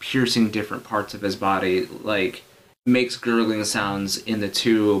like piercing different parts of his body, like makes gurgling sounds in the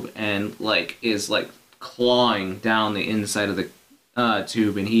tube and like is like clawing down the inside of the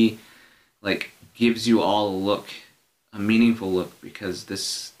tube, and he like gives you all a look, a meaningful look, because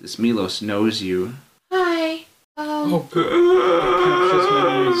this Milos knows you. Hi. Oh, good. Captures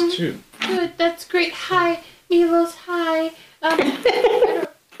memories too. Good. That's great. Hi, Milos. Hi.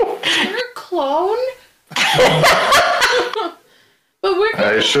 You're a clone. But we're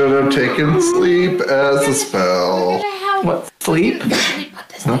I should have taken sleep as a we're spell. gonna help. What, sleep? Really put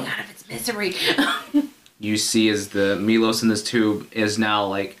this thing out of its misery. You see as the Milos in this tube is now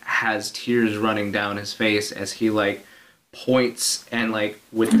like has tears running down his face as he like points and like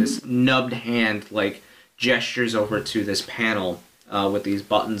with this nubbed hand like gestures over to this panel with these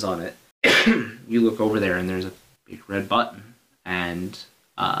buttons on it. You look over there and there's a big red button and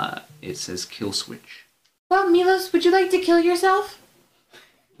it says kill switch. Well, Milos, would you like to kill yourself?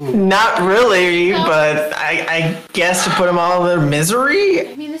 Not really, No. but I guess to put them all in their misery?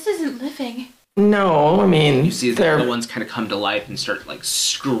 I mean, this isn't living. No, I mean, You see the they're... other ones kind of come to life and start like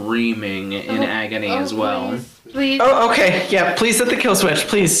screaming in agony as well. Please. Oh, okay. Yeah, please hit the kill switch,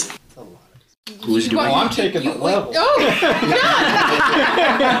 please. Who's doing Oh, I'm taking the level. Oh,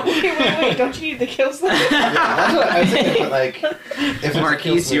 Wait, don't you need the kill switch? That's what I was thinking, but like, if it's a kill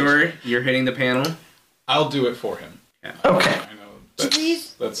Marquise, switch- you're hitting the panel. I'll do it for him. Okay. I know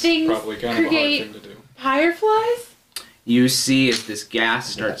These that's things probably kind of a hard create- thing to do. fireflies? You see as this gas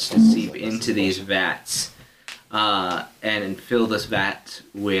starts to seep into these vats, and fill this vat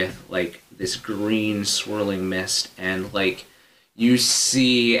with like this green swirling mist, and like you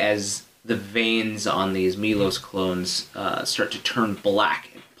see as the veins on these Milos clones start to turn black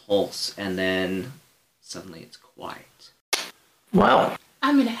and pulse, and then suddenly it's quiet. Well,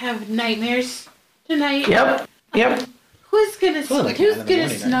 I'm gonna have nightmares tonight. yep. Who's gonna Well, like 9 in the morning,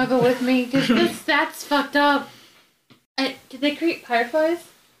 right? snuggle with me? Because that's fucked up. Did they create fireflies?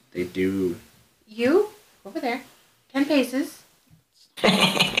 They do. You over there, 10 paces. Doing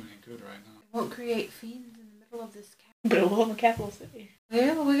good right now. Won't create fiends in the middle of this cabin. But it will in the capital city.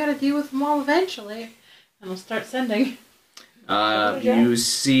 Well, we gotta deal with them all eventually, and we'll start sending.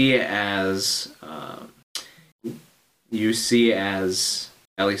 You see as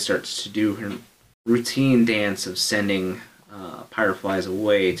Ellie starts to do her routine dance of sending fireflies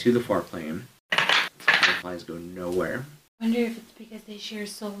away to the far plane. Fireflies go nowhere. Wonder if it's because they share a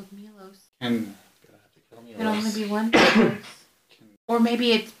soul with Milos. And It can only be one Milos. Or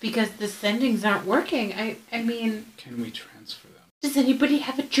maybe it's because the sendings aren't working. I mean, can we transfer them? does anybody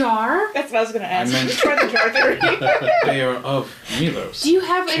have a jar? That's what I was gonna ask. meant- You tried the jar theory. They are of Milos. Do you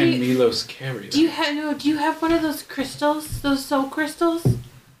have Can any? Milos carry them? Do you have one of those crystals? Those soul crystals? If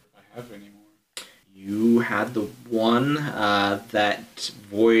I have any more. You had the one that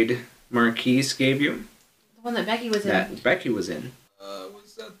Void Marquise gave you, The one that Becky was in. that Becky was in.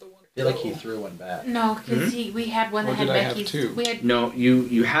 Was that the one? I feel like he threw one back. No, because we had one that Or had did I have Becky's. two? We had. No,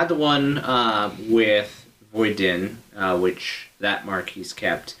 you had the one with Void Din, which that Marquise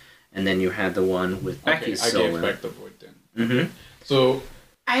kept, and then you had the one with Okay, Becky's I soul gave in back it. the void then. Mm-hmm. So,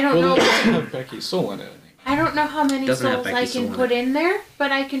 I don't well, it know. doesn't have Becky's soul in it anymore. I don't know how many Doesn't have souls I Becky's can soul in put in there,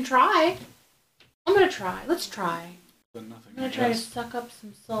 but I can try. I'm gonna try. Let's try. Then nothing. I'm gonna try to suck up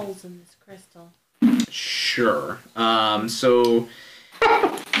some souls in this crystal. Sure. So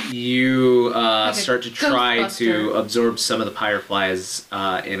you Like a start to try to Ghostbuster. absorb some of the fireflies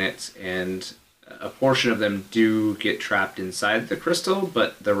in it, and a portion of them do get trapped inside the crystal,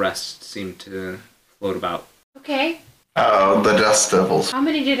 but the rest seem to float about. Okay. Oh, the dust devils. How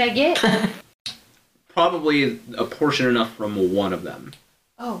many did I get? Probably a portion enough from one of them.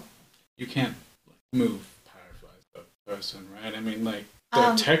 Oh. You can't move fireflies up person, right? I mean, like,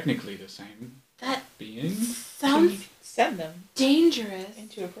 they're technically the same That being. sounds Send them dangerous.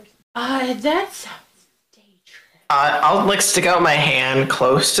 into a person. That sounds dangerous. I'll like stick out my hand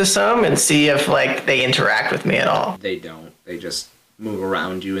close to some and see if like they interact with me at all. They don't. They just move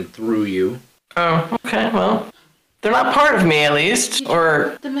around you and through you. Oh, okay. Well, they're not part of me at least.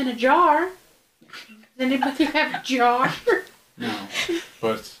 Or Put them in a jar. Does anybody have a jar? No,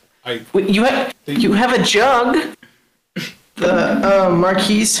 but wait, you have a jug. The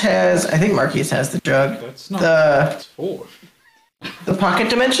Marquise has. I think Marquise has the jug. that's not The what it's for. the pocket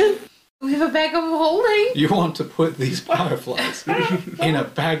dimension. We have a bag of holding. You want to put these fireflies in a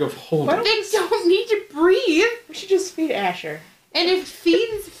bag of holding. They don't need to breathe. We should just feed Asher. And it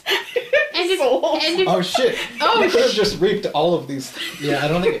feeds. And it. Souls. And it. Oh shit! Oh, we could have just reaped all of these. Yeah, I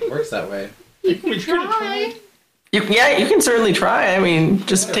don't think it works that way. You can try. You can certainly try. I mean,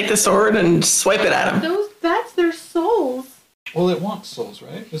 just take the sword and swipe it at him. That's their souls. Well, it wants souls,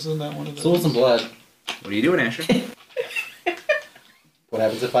 right? Isn't that one of the Souls and blood. What are you doing, Asher? What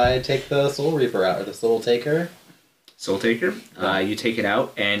happens if I take the Soul Reaper out, or the Soul Taker? Soul Taker. You take it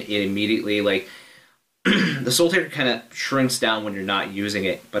out, and it immediately, like, the Soul Taker kind of shrinks down when you're not using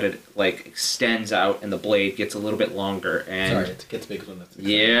it, but it, like, extends out, and the blade gets a little bit longer, and... Sorry, it gets big when that's excited.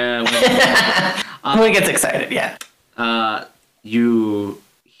 Yeah. When he gets excited, yeah. You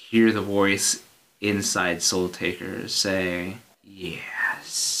hear the voice inside Soul Taker say,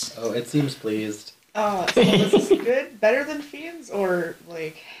 yes. Oh, it seems pleased. So this is good? Better than fiends? Or,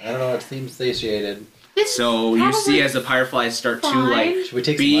 like... I don't know, it seems satiated. So you see as the fireflies start to, like, Should we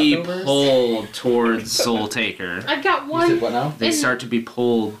take be some leftovers? pulled towards Soul Taker. I've got You one. said what now? They start to be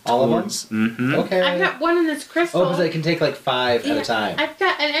pulled All of them? towards... Mm-hmm. Okay. I've got one in this crystal. Oh, because I can take like 5 at a time. I've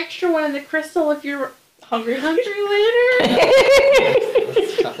got an extra one in the crystal if you're Hungry. hungry later.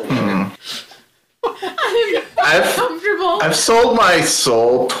 Let's shuffle it. I'm comfortable. I've sold my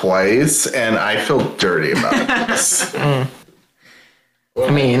soul twice, and I feel dirty about this. I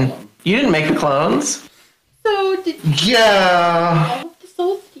mean, you didn't make the clones. So did Yeah. all of the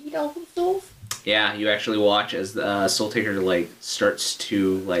souls eat all of the souls? Yeah, you actually watch as the Soul Taker, like, starts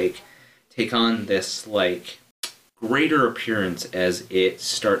to, like, take on this, like, greater appearance as it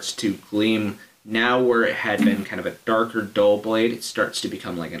starts to gleam. Now where it had been kind of a darker, dull blade, it starts to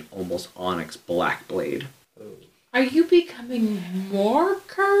become like an almost onyx black blade. Are you becoming more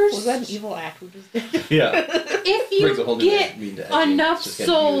cursed? Was that an evil act we just did? Yeah. If Brings a whole you new get meaning to edging. enough It's just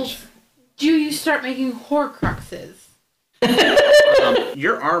getting souls, huge. do you start making Horcruxes?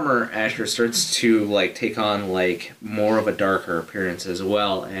 Your armor, Asher, starts to like take on like more of a darker appearance as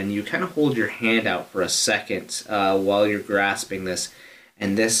well, and you kind of hold your hand out for a second while you're grasping this,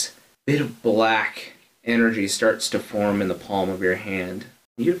 and this bit of black energy starts to form in the palm of your hand.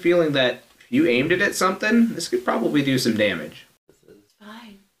 You're feeling that if you aimed it at something, this could probably do some damage.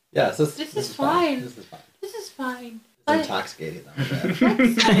 Fine. Yeah, so This is fine. This is fine. This is fine. It's intoxicating though.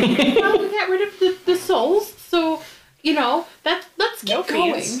 Well, we got rid of the souls, so you know that. Let's No keep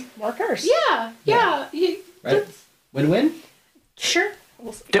going. fiends. More curse. Yeah. Right? Let's- Win-win? Sure.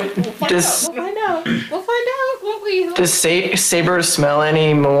 We'll Do- find does- out. We'll find out. We'll find out what we. Does Saber smell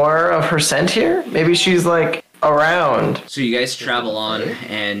any more of her scent here? Maybe she's like around. So you guys travel on,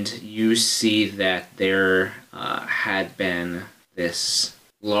 and you see that there had been this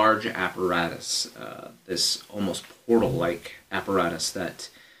large apparatus, this almost portal-like apparatus that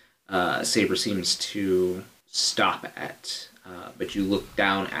Saber seems to stop at. But you look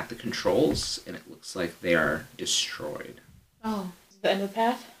down at the controls, and it looks like they are destroyed. Oh, Is the end of the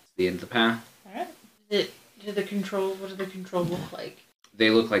path? It's the end of the path. Alright. do the controls? What do the controls look like? They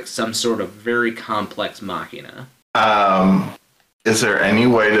look like some sort of very complex machina. Is there any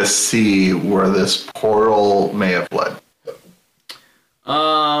way to see where this portal may have led?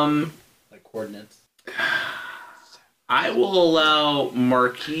 Like coordinates? I will allow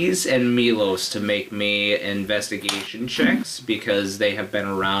Marquise and Milos to make me investigation checks because they have been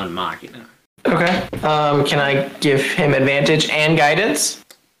around Machina. Okay. Can I give him advantage and guidance?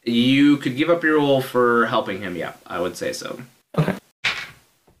 You could give up your roll for helping him, yeah, I would say so. Okay.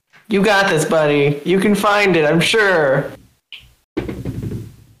 You got this, buddy. You can find it, I'm sure.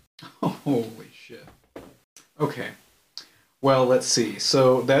 Holy shit. Okay. Well, let's see.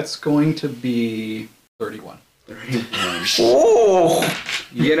 So that's going to be 31. 31. Oh,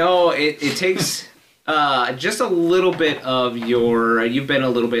 You know, it takes just a little bit of your. You've been a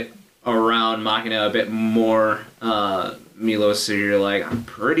little bit around Machina a bit more, Milos. So you're like, I'm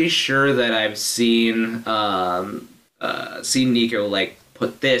pretty sure that I've seen Nico like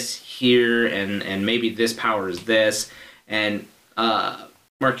put this here, and maybe this powers this, and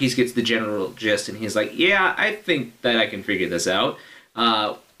Marquise gets the general gist, and he's like, yeah, I think that I can figure this out.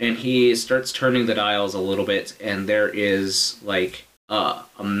 And he starts turning the dials a little bit, and there is like a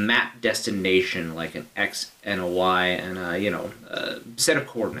map destination, like an X and a Y, and a set of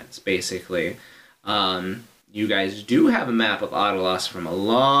coordinates, basically. You guys do have a map of Adalos from a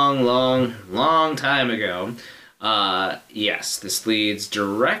long, long, long time ago. Yes, this leads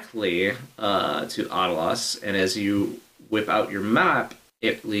directly to Adalos, and as you whip out your map,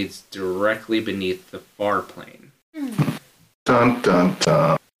 it leads directly beneath the far plane. Dun dun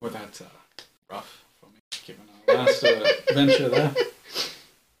dun. Well, that's rough for me, given our last adventure there.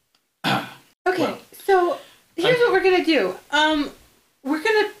 Okay, Well, so here's what we're gonna do. We're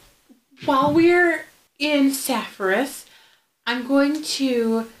gonna, while we're in Sapphirus, I'm going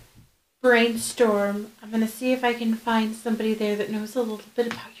to brainstorm. I'm gonna see if I can find somebody there that knows a little bit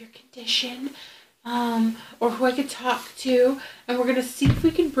about your condition, or who I could talk to, and we're gonna see if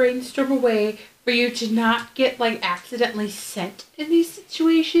we can brainstorm a way for you to not get like accidentally sent in these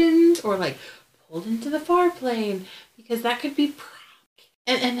situations or like pulled into the far plane, because that could be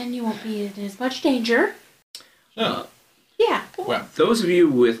and then you won't be in as much danger. Sure. Yeah. Well, Those of you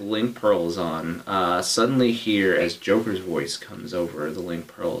with link pearls on suddenly hear as Joker's voice comes over the link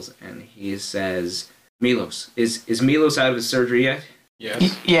pearls, and he says, Milos, is Milos out of his surgery yet?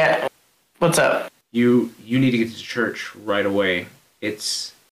 yes. yeah. What's up? You need to get to church right away.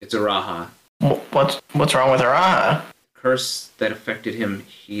 It's Araha. What's wrong with Araha? Curse that affected him,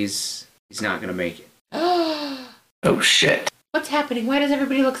 he's not gonna make it. Oh shit. What's happening? Why does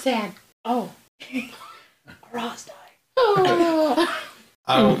everybody look sad? Oh. Ross died. Oh.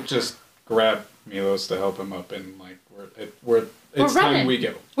 I'll just grab Milos to help him up, and like it's We're time running. we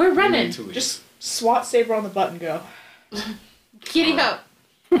go. We're We running. need to leave. Just SWAT saber on the button, go. Giddy up.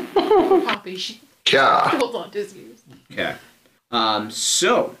 Poppy, she Yeah. holds on to his views. Okay.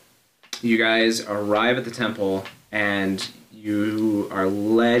 So, you guys arrive at the temple, and you are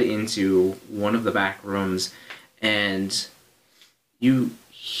led into one of the back rooms, and you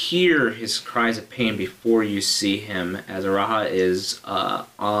hear his cries of pain before you see him, as Araha is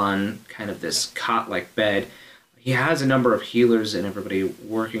on kind of this cot-like bed. He has a number of healers and everybody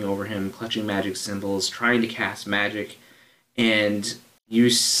working over him, clutching magic symbols, trying to cast magic, and you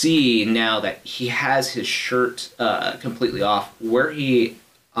see now that he has his shirt completely off. Where he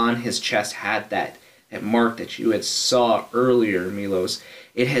on his chest had that mark that you had saw earlier, Milos,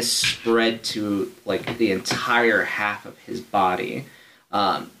 it has spread to like the entire half of his body.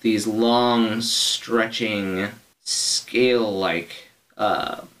 These long, stretching, scale-like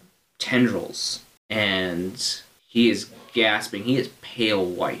tendrils, and he is gasping. He is pale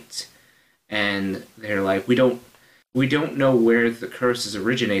white, and they're like, we don't know where the curse is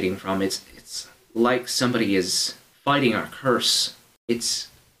originating from. It's like somebody is fighting our curse.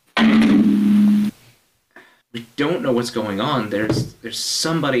 We don't know what's going on. There's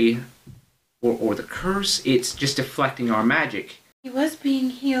somebody, or the curse. It's just deflecting our magic. He was being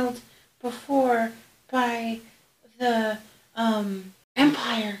healed before by the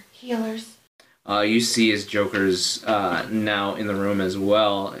Empire healers. You see his Joker's now in the room as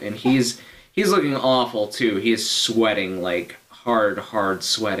well, and he's looking awful too. He is sweating, like hard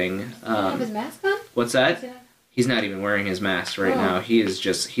sweating. Does he have his mask on? What's Does that? he not? He's not even wearing his mask right Oh. now. He's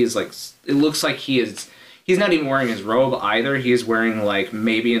like, it looks like he's not even wearing his robe either. He is wearing like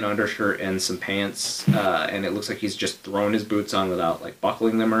maybe an undershirt and some pants, and it looks like he's just thrown his boots on without like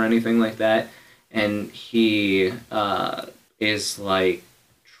buckling them or anything like that. And he is like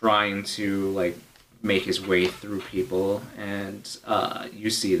trying to like make his way through people, and you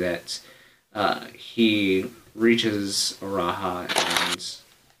see that he reaches Araha and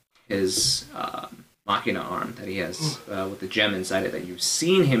his Machina arm that he has with the gem inside it that you've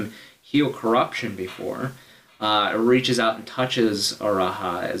seen him heal corruption before. Reaches out and touches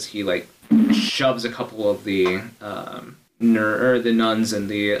Araha as he like shoves a couple of the the nuns and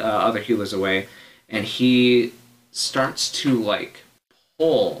the other healers away, and he starts to like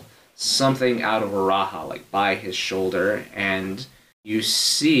pull something out of Araha like by his shoulder, and you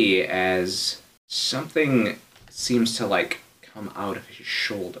see as something seems to like come out of his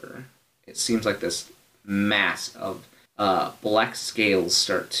shoulder. It seems like this mass of black scales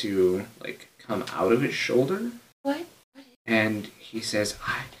start to like come out of his shoulder. What? And he says,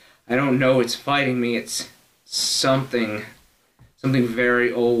 I don't know what's fighting me. It's something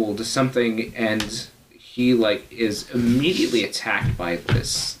very old, something, and he is immediately attacked by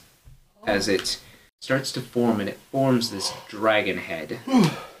this as it starts to form, and it forms this dragon head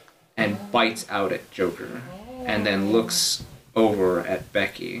and bites out at Joker and then looks over at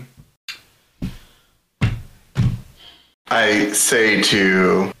Becky. I say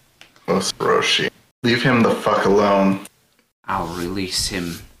to Osoroshi, leave him the fuck alone. I'll release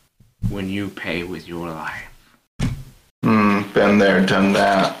him when you pay with your life. Been there, done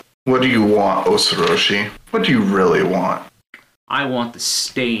that. What do you want, Osoroshi? What do you really want? I want the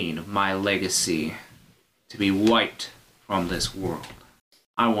stain of my legacy to be wiped from this world.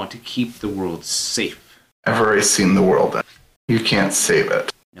 I want to keep the world safe. I've already seen the world. You can't save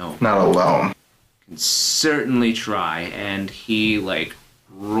it. No. Not alone. Can certainly try. And he,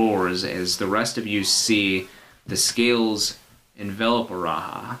 roars as the rest of you see the scales envelop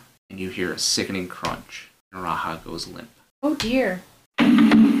Araha, and you hear a sickening crunch. And Araha goes limp. Oh dear.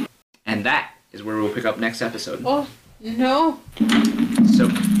 And that is where we'll pick up next episode. Oh, no. So,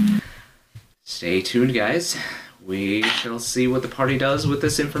 stay tuned, guys. We shall see what the party does with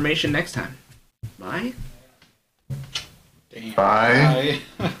this information next time. Bye. Damn. Bye.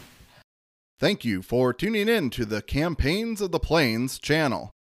 Thank you for tuning in to the Campaigns of the Plains channel.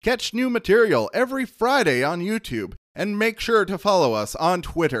 Catch new material every Friday on YouTube, and make sure to follow us on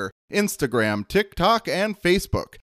Twitter, Instagram, TikTok, and Facebook.